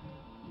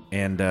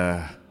 And,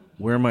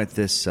 where might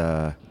this,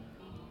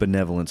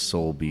 benevolent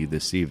soul be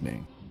this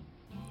evening?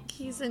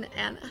 He's in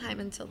Anaheim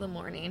until the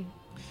morning.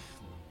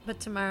 But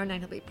tomorrow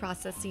night he'll be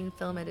processing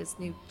film at his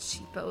new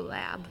cheapo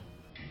lab.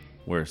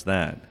 Where's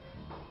that?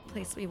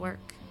 Place we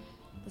work.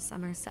 The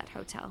Somerset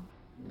Hotel.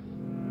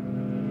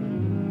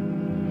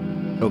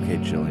 Okay,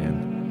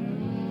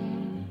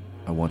 Jillian.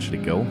 I want you to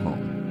go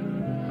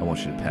home. I want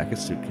you to pack a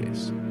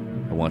suitcase.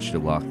 I want you to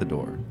lock the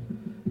door.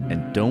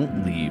 And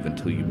don't leave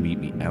until you meet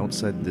me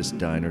outside this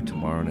diner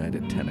tomorrow night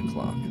at 10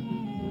 o'clock,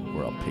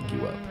 where I'll pick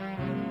you up.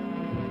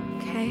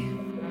 Okay.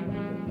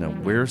 Now,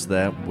 where's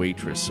that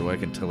waitress so I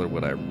can tell her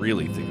what I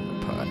really think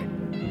of her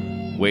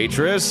pie?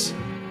 Waitress?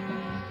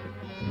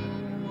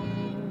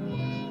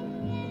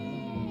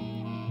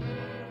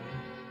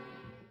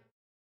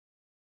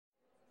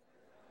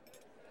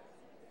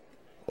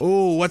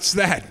 Oh, what's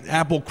that?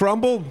 Apple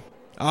crumble?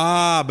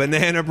 Ah,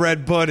 banana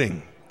bread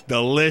pudding.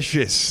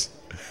 delicious.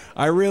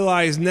 I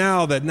realize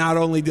now that not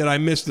only did I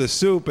miss the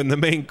soup and the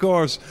main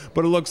course,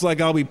 but it looks like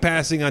I'll be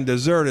passing on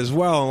dessert as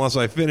well unless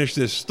I finish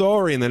this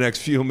story in the next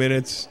few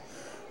minutes.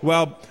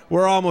 Well,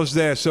 we're almost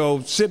there,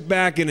 so sit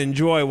back and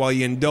enjoy while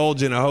you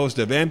indulge in a host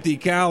of empty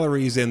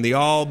calories and the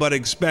all but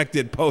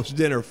expected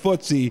post-dinner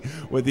footsie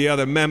with the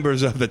other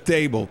members of the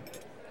table.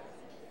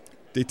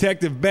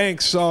 Detective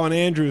Banks saw in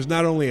Andrews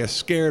not only a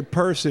scared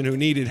person who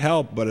needed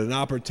help, but an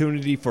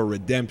opportunity for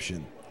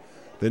redemption.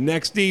 The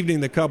next evening,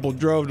 the couple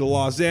drove to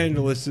Los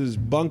Angeles'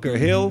 Bunker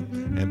Hill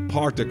and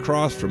parked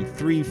across from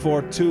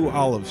 342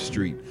 Olive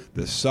Street,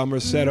 the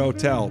Somerset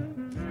Hotel,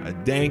 a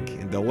dank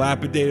and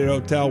dilapidated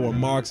hotel where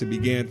Marks had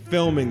began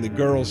filming the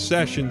girls'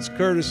 sessions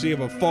courtesy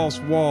of a false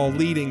wall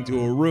leading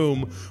to a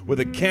room with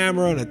a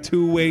camera and a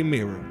two-way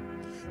mirror.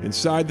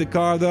 Inside the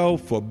car, though,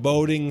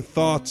 foreboding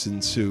thoughts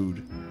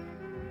ensued.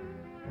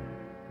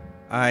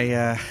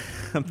 I'm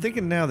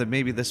thinking now that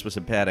maybe this was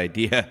a bad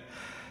idea.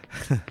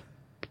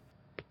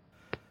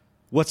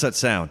 What's that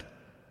sound?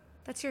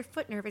 That's your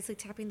foot nervously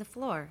tapping the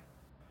floor.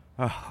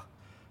 Oh,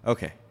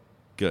 okay.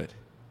 Good.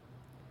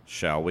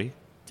 Shall we?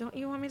 Don't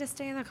you want me to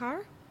stay in the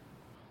car?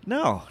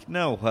 No.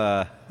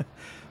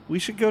 We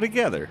should go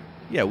together.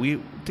 Yeah,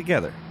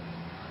 together.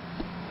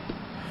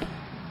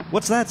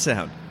 What's that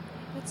sound?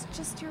 It's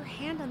just your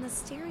hand on the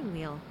steering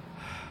wheel.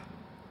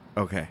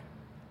 Okay.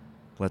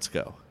 Let's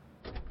go.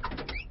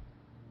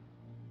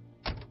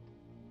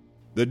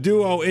 The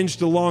duo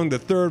inched along the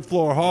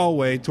third-floor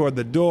hallway toward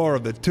the door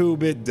of the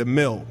two-bit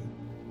DeMille,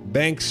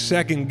 Banks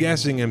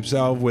second-guessing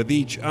himself with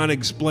each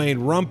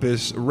unexplained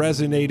rumpus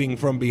resonating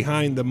from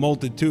behind the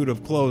multitude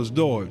of closed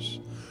doors.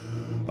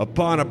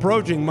 Upon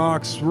approaching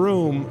Mark's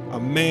room, a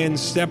man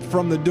stepped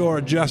from the door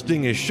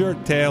adjusting his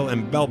shirt tail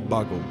and belt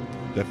buckle.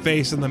 The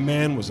face of the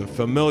man was a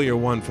familiar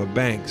one for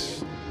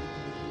Banks.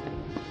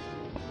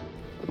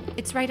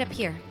 It's right up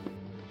here.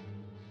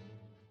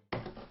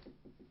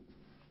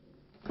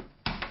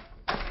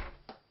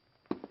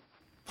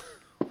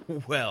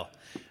 Well,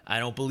 I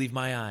don't believe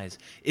my eyes.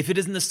 If it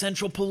isn't the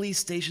Central Police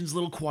Station's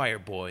little choir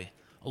boy,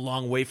 a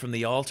long way from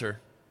the altar.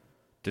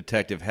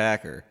 Detective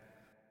Hacker.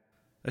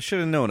 I should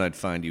have known I'd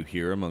find you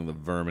here among the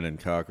vermin and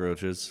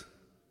cockroaches.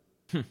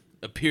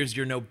 Appears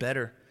you're no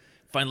better.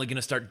 Finally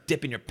gonna start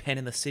dipping your pen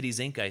in the city's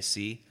ink, I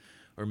see.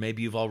 Or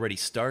maybe you've already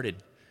started.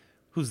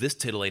 Who's this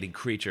titillating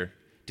creature?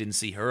 Didn't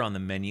see her on the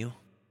menu.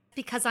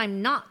 Because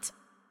I'm not.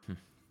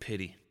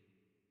 Pity.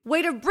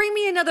 Waiter, bring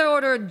me another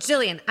order of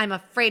Jillian. I'm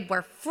afraid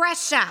we're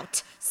fresh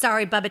out.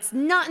 Sorry, bub, it's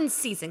not in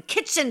season.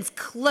 Kitchen's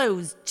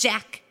closed,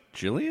 Jack.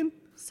 Jillian?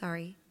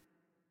 Sorry.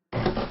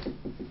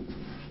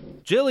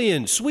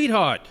 Jillian,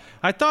 sweetheart,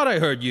 I thought I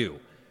heard you.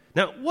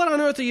 Now, what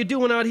on earth are you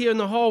doing out here in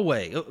the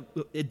hallway?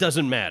 It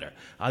doesn't matter.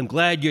 I'm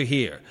glad you're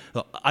here.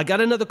 I got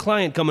another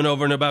client coming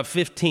over in about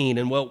 15,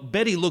 and, well,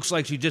 Betty looks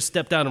like she just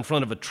stepped out in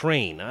front of a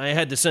train. I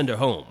had to send her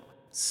home.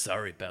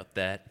 Sorry about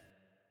that.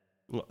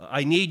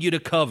 I need you to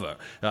cover,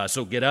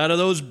 so get out of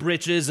those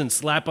britches and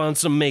slap on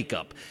some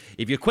makeup.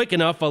 If you're quick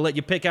enough, I'll let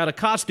you pick out a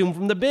costume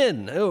from the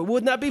bin.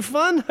 Wouldn't that be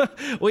fun?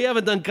 We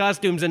haven't done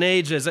costumes in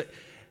ages.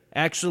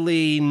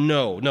 Actually,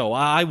 no,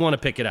 I want to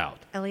pick it out.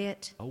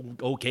 Elliot. Oh,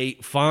 okay,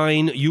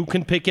 fine, you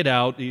can pick it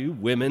out, you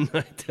women,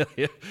 I tell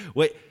you.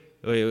 Wait,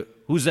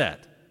 who's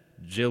that?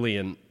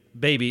 Jillian.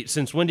 Baby,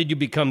 since when did you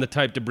become the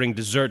type to bring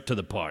dessert to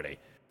the party?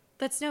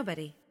 That's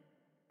nobody.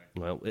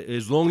 Well,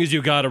 as long as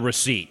you got a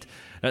receipt.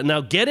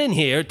 Now get in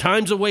here,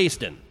 time's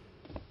a-wasting.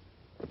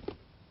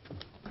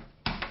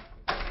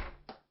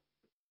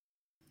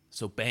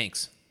 So,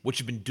 Banks, what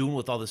you been doing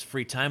with all this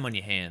free time on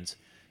your hands?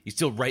 You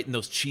still writing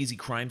those cheesy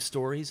crime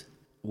stories?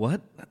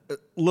 What?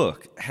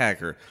 Look,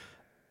 Hacker,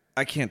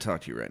 I can't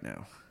talk to you right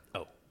now.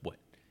 Oh, what?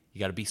 You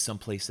gotta be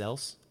someplace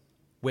else?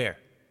 Where?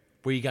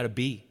 Where you gotta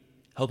be?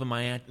 Helping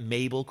my Aunt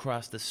Mabel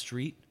cross the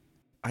street?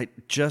 I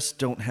just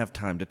don't have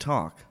time to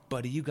talk.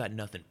 Buddy, you got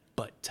nothing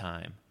but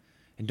time.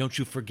 And don't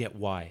you forget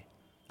why.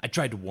 I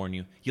tried to warn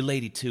you, you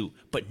lady too,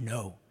 but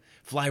no.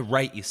 Fly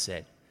right, you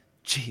said.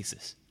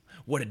 Jesus,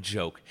 what a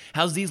joke.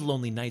 How's these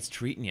lonely nights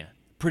treating you?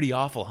 Pretty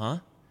awful, huh?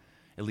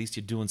 At least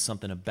you're doing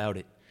something about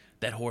it.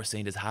 That horse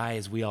ain't as high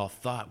as we all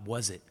thought,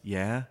 was it?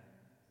 Yeah?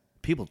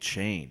 People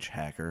change,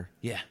 Hacker.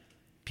 Yeah,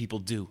 people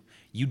do.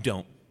 You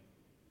don't.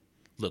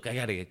 Look, I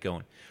gotta get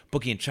going.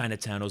 Bookie in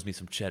Chinatown owes me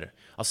some cheddar.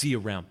 I'll see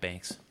you around,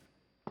 Banks.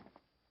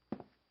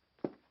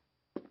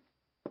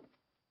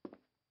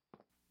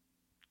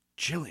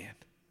 Jillian.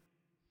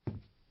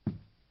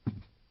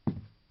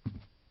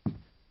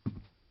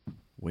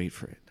 Wait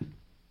for it.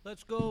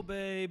 Let's go,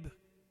 babe.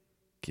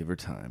 Give her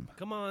time.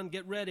 Come on,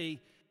 get ready.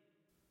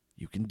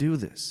 You can do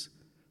this.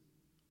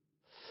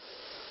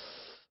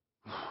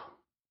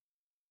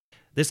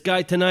 This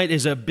guy tonight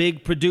is a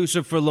big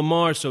producer for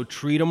Lamar, so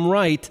treat him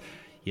right.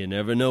 You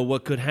never know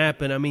what could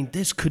happen. I mean,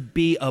 this could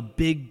be a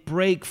big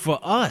break for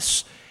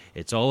us.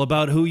 It's all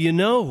about who you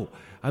know.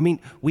 I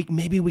mean,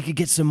 maybe we could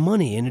get some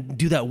money and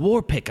do that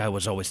war pick I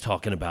was always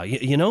talking about.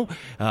 You know?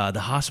 The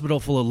hospital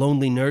full of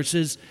lonely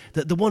nurses.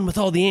 The one with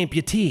all the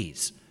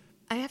amputees.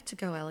 I have to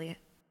go, Elliot.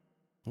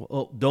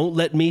 Well, don't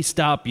let me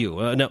stop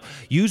you. Now,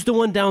 use the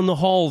one down the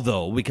hall,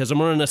 though, because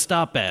I'm running a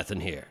stop bath in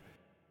here.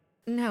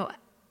 No,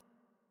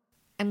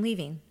 I'm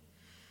leaving.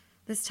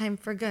 This time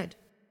for good.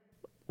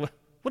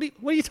 What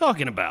are you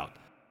talking about?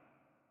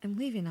 I'm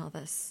leaving all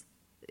this.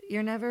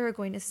 You're never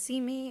going to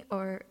see me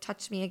or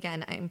touch me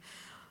again. I'm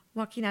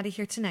walking out of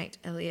here tonight,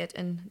 Elliot,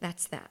 and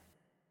that's that.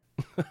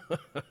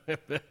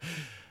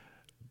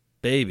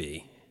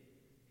 Baby,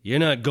 you're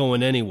not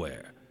going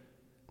anywhere.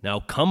 Now,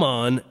 come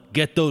on,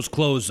 get those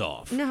clothes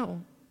off.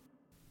 No.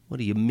 What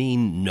do you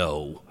mean,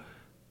 no?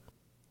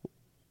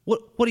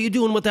 What are you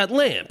doing with that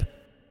lamp?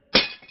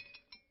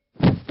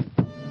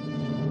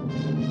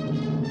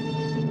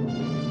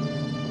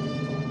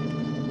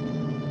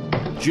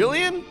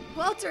 Jillian?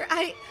 Walter,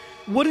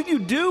 What did you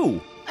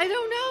do? I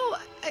don't know.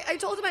 I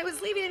told him I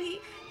was leaving, and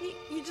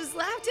he just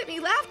laughed at me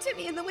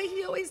in the way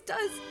he always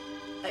does.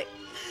 I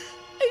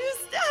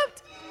just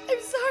snapped.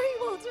 I'm sorry,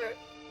 Walter.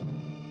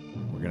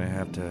 We're gonna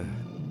have to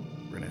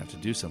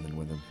do something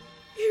with him.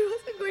 He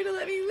wasn't going to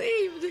let me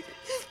leave.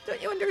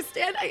 Don't you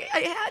understand? I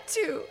had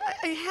to.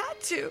 I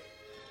had to.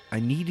 I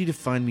need you to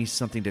find me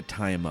something to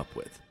tie him up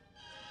with.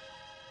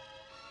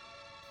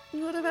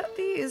 What about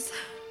these?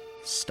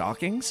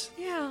 Stockings?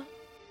 Yeah.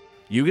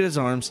 You get his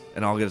arms,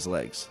 and I'll get his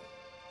legs.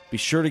 Be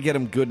sure to get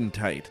him good and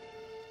tight.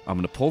 I'm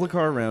going to pull the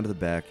car around to the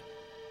back,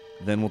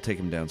 then we'll take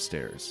him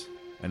downstairs.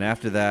 And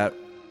after that,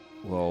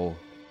 well,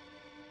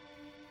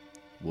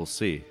 we'll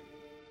see.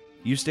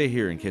 You stay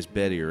here in case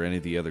Betty or any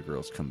of the other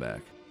girls come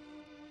back.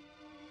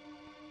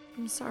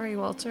 I'm sorry,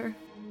 Walter.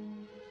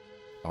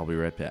 I'll be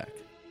right back.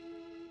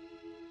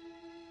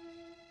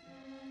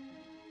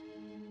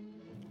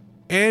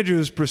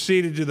 Andrews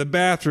proceeded to the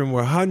bathroom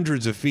where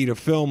hundreds of feet of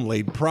film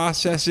laid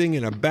processing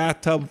in a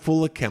bathtub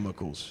full of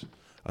chemicals.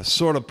 A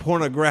sort of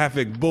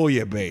pornographic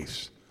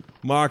bouillabaisse.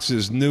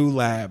 Marx's new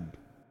lab.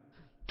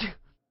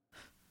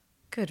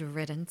 Good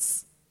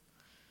riddance.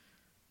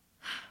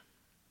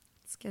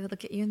 Let's get a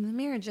look at you in the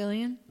mirror,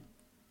 Jillian.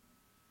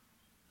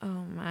 Oh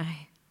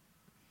my.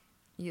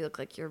 You look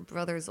like your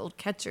brother's old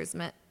catcher's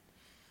mitt.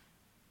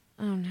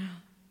 Oh no.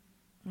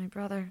 My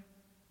brother.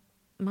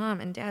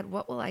 Mom and Dad,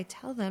 what will I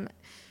tell them?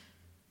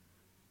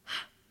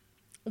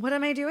 What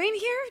am I doing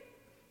here?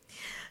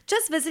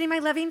 Just visiting my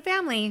loving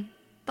family.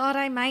 Thought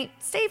I might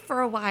stay for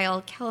a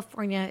while.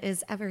 California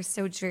is ever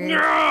so dreary.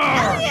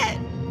 Elliot!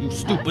 You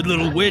stupid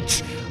little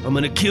witch! I'm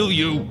gonna kill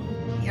you!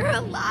 You're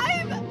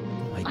alive?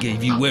 I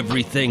gave you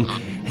everything,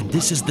 and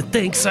this is the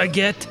thanks I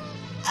get?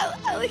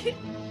 Elliot,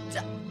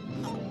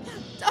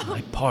 don't.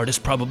 My part is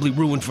probably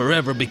ruined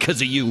forever because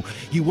of you,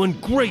 you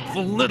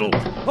ungrateful little...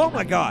 Oh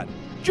my God!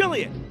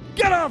 Jillian,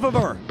 get off of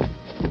her!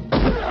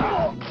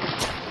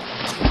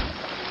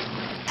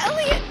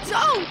 Elliot,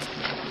 don't!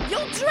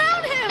 You'll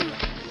drown him!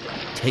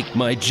 Take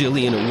my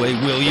Jillian away,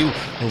 will you?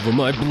 Over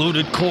my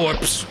bloated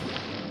corpse.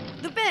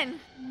 The bin.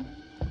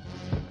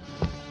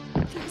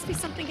 There must be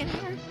something in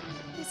here.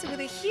 Is it with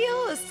a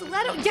heel, a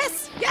stiletto?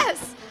 Yes!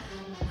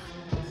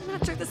 I'm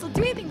not sure if this will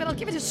do anything, but I'll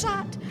give it a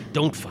shot.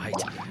 Don't fight.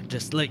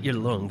 Just let your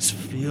lungs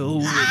fill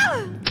with...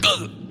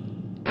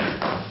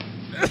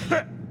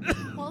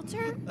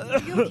 Walter? Are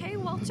you okay,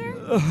 Walter?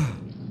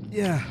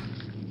 Yeah.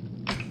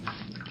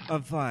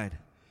 I'm fine.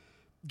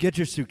 Get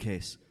your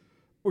suitcase.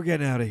 We're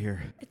getting out of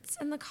here. It's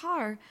in the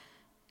car.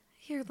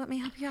 Here, let me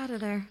help you out of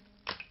there.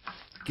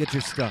 Get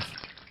your stuff.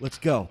 Let's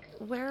go.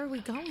 Where are we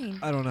going?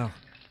 I don't know.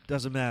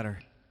 Doesn't matter.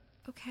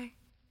 Okay.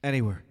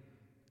 Anywhere.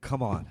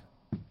 Come on.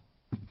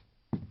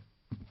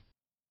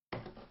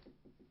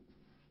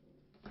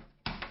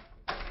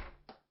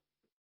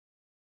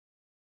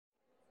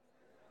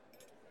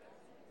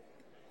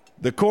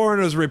 The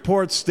coroner's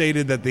report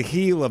stated that the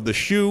heel of the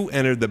shoe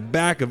entered the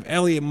back of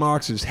Elliot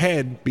Marx's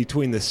head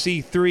between the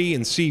C3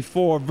 and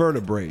C4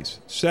 vertebrae,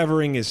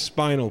 severing his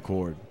spinal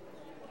cord.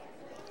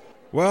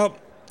 Well,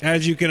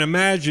 as you can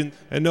imagine,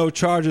 and no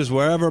charges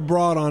were ever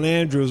brought on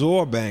Andrews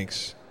or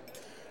Banks.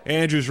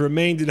 Andrews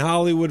remained in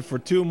Hollywood for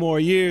 2 more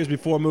years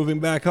before moving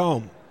back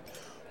home.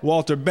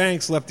 Walter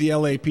Banks left the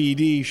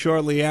LAPD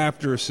shortly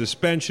after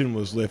suspension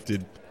was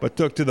lifted, but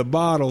took to the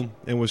bottle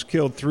and was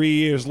killed 3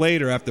 years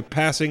later after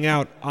passing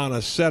out on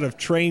a set of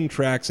train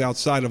tracks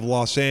outside of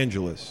Los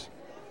Angeles.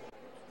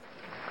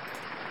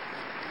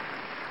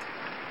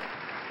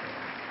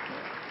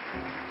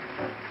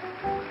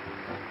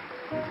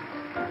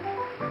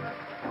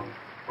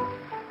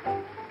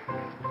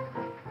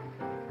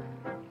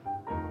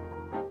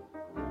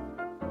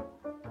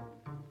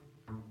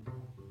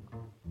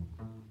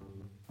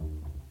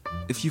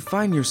 If you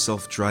find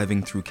yourself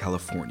driving through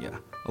California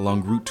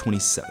along Route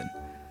 27,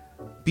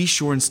 be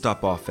sure and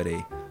stop off at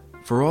a,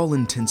 for all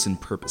intents and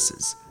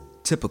purposes,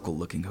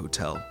 typical-looking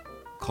hotel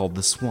called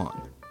the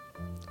Swan.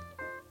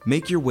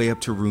 Make your way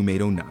up to room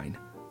 809,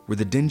 where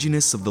the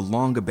dinginess of the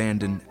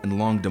long-abandoned and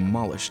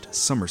long-demolished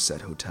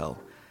Somerset Hotel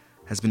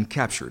has been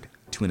captured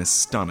to an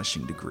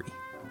astonishing degree.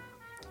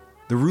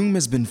 The room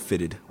has been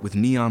fitted with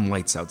neon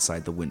lights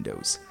outside the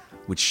windows,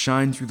 which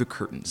shine through the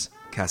curtains,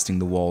 casting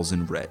the walls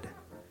in red,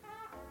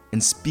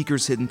 and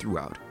speakers hidden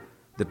throughout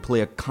that play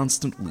a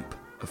constant loop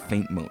of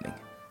faint moaning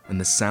and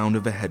the sound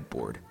of a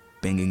headboard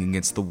banging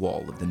against the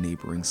wall of the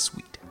neighboring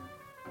suite.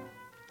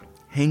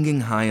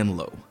 Hanging high and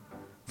low,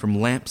 from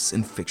lamps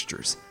and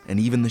fixtures and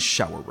even the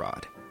shower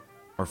rod,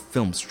 are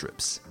film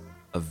strips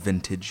of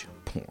vintage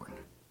porn.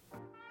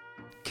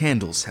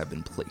 Candles have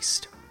been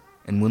placed,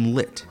 and when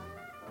lit,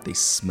 they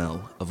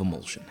smell of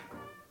emulsion.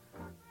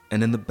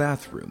 And in the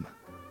bathroom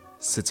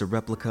sits a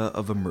replica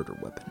of a murder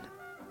weapon.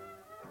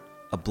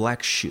 A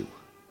black shoe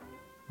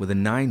with a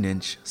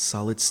 9-inch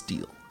solid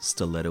steel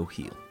stiletto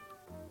heel,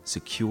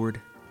 secured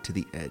to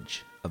the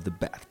edge of the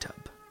bathtub.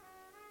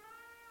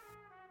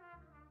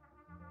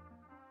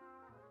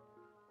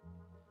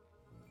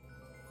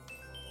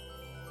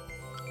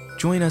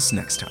 Join us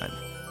next time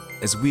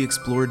as we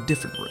explore a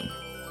different room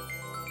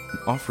and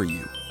offer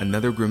you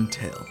another grim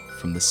tale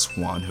from the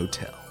Swan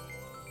Hotel.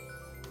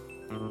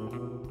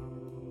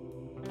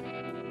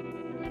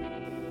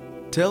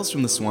 Tales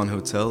from the Swan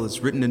Hotel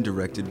is written and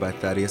directed by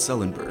Thaddeus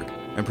Ellenberg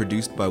and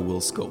produced by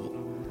Will Scoville.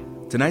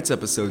 Tonight's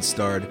episode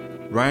starred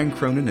Ryan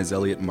Cronin as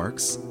Elliot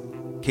Marks,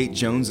 Kate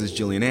Jones as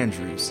Gillian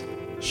Andrews,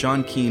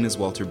 Sean Keane as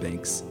Walter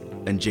Banks,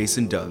 and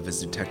Jason Dove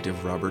as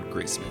Detective Robert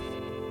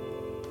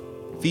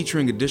Graysmith.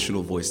 Featuring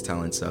additional voice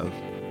talents of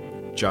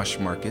Josh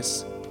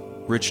Marcus,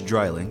 Rich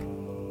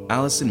Dreiling,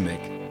 Allison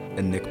Mick,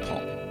 and Nick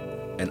Palm.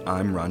 And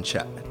I'm Ron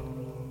Chapman.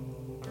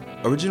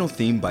 Original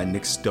theme by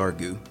Nick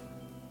Stargoo,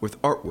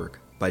 with artwork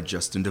by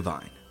Justin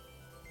Devine.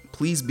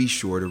 Please be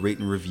sure to rate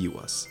and review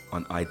us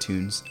on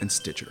iTunes and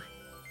Stitcher.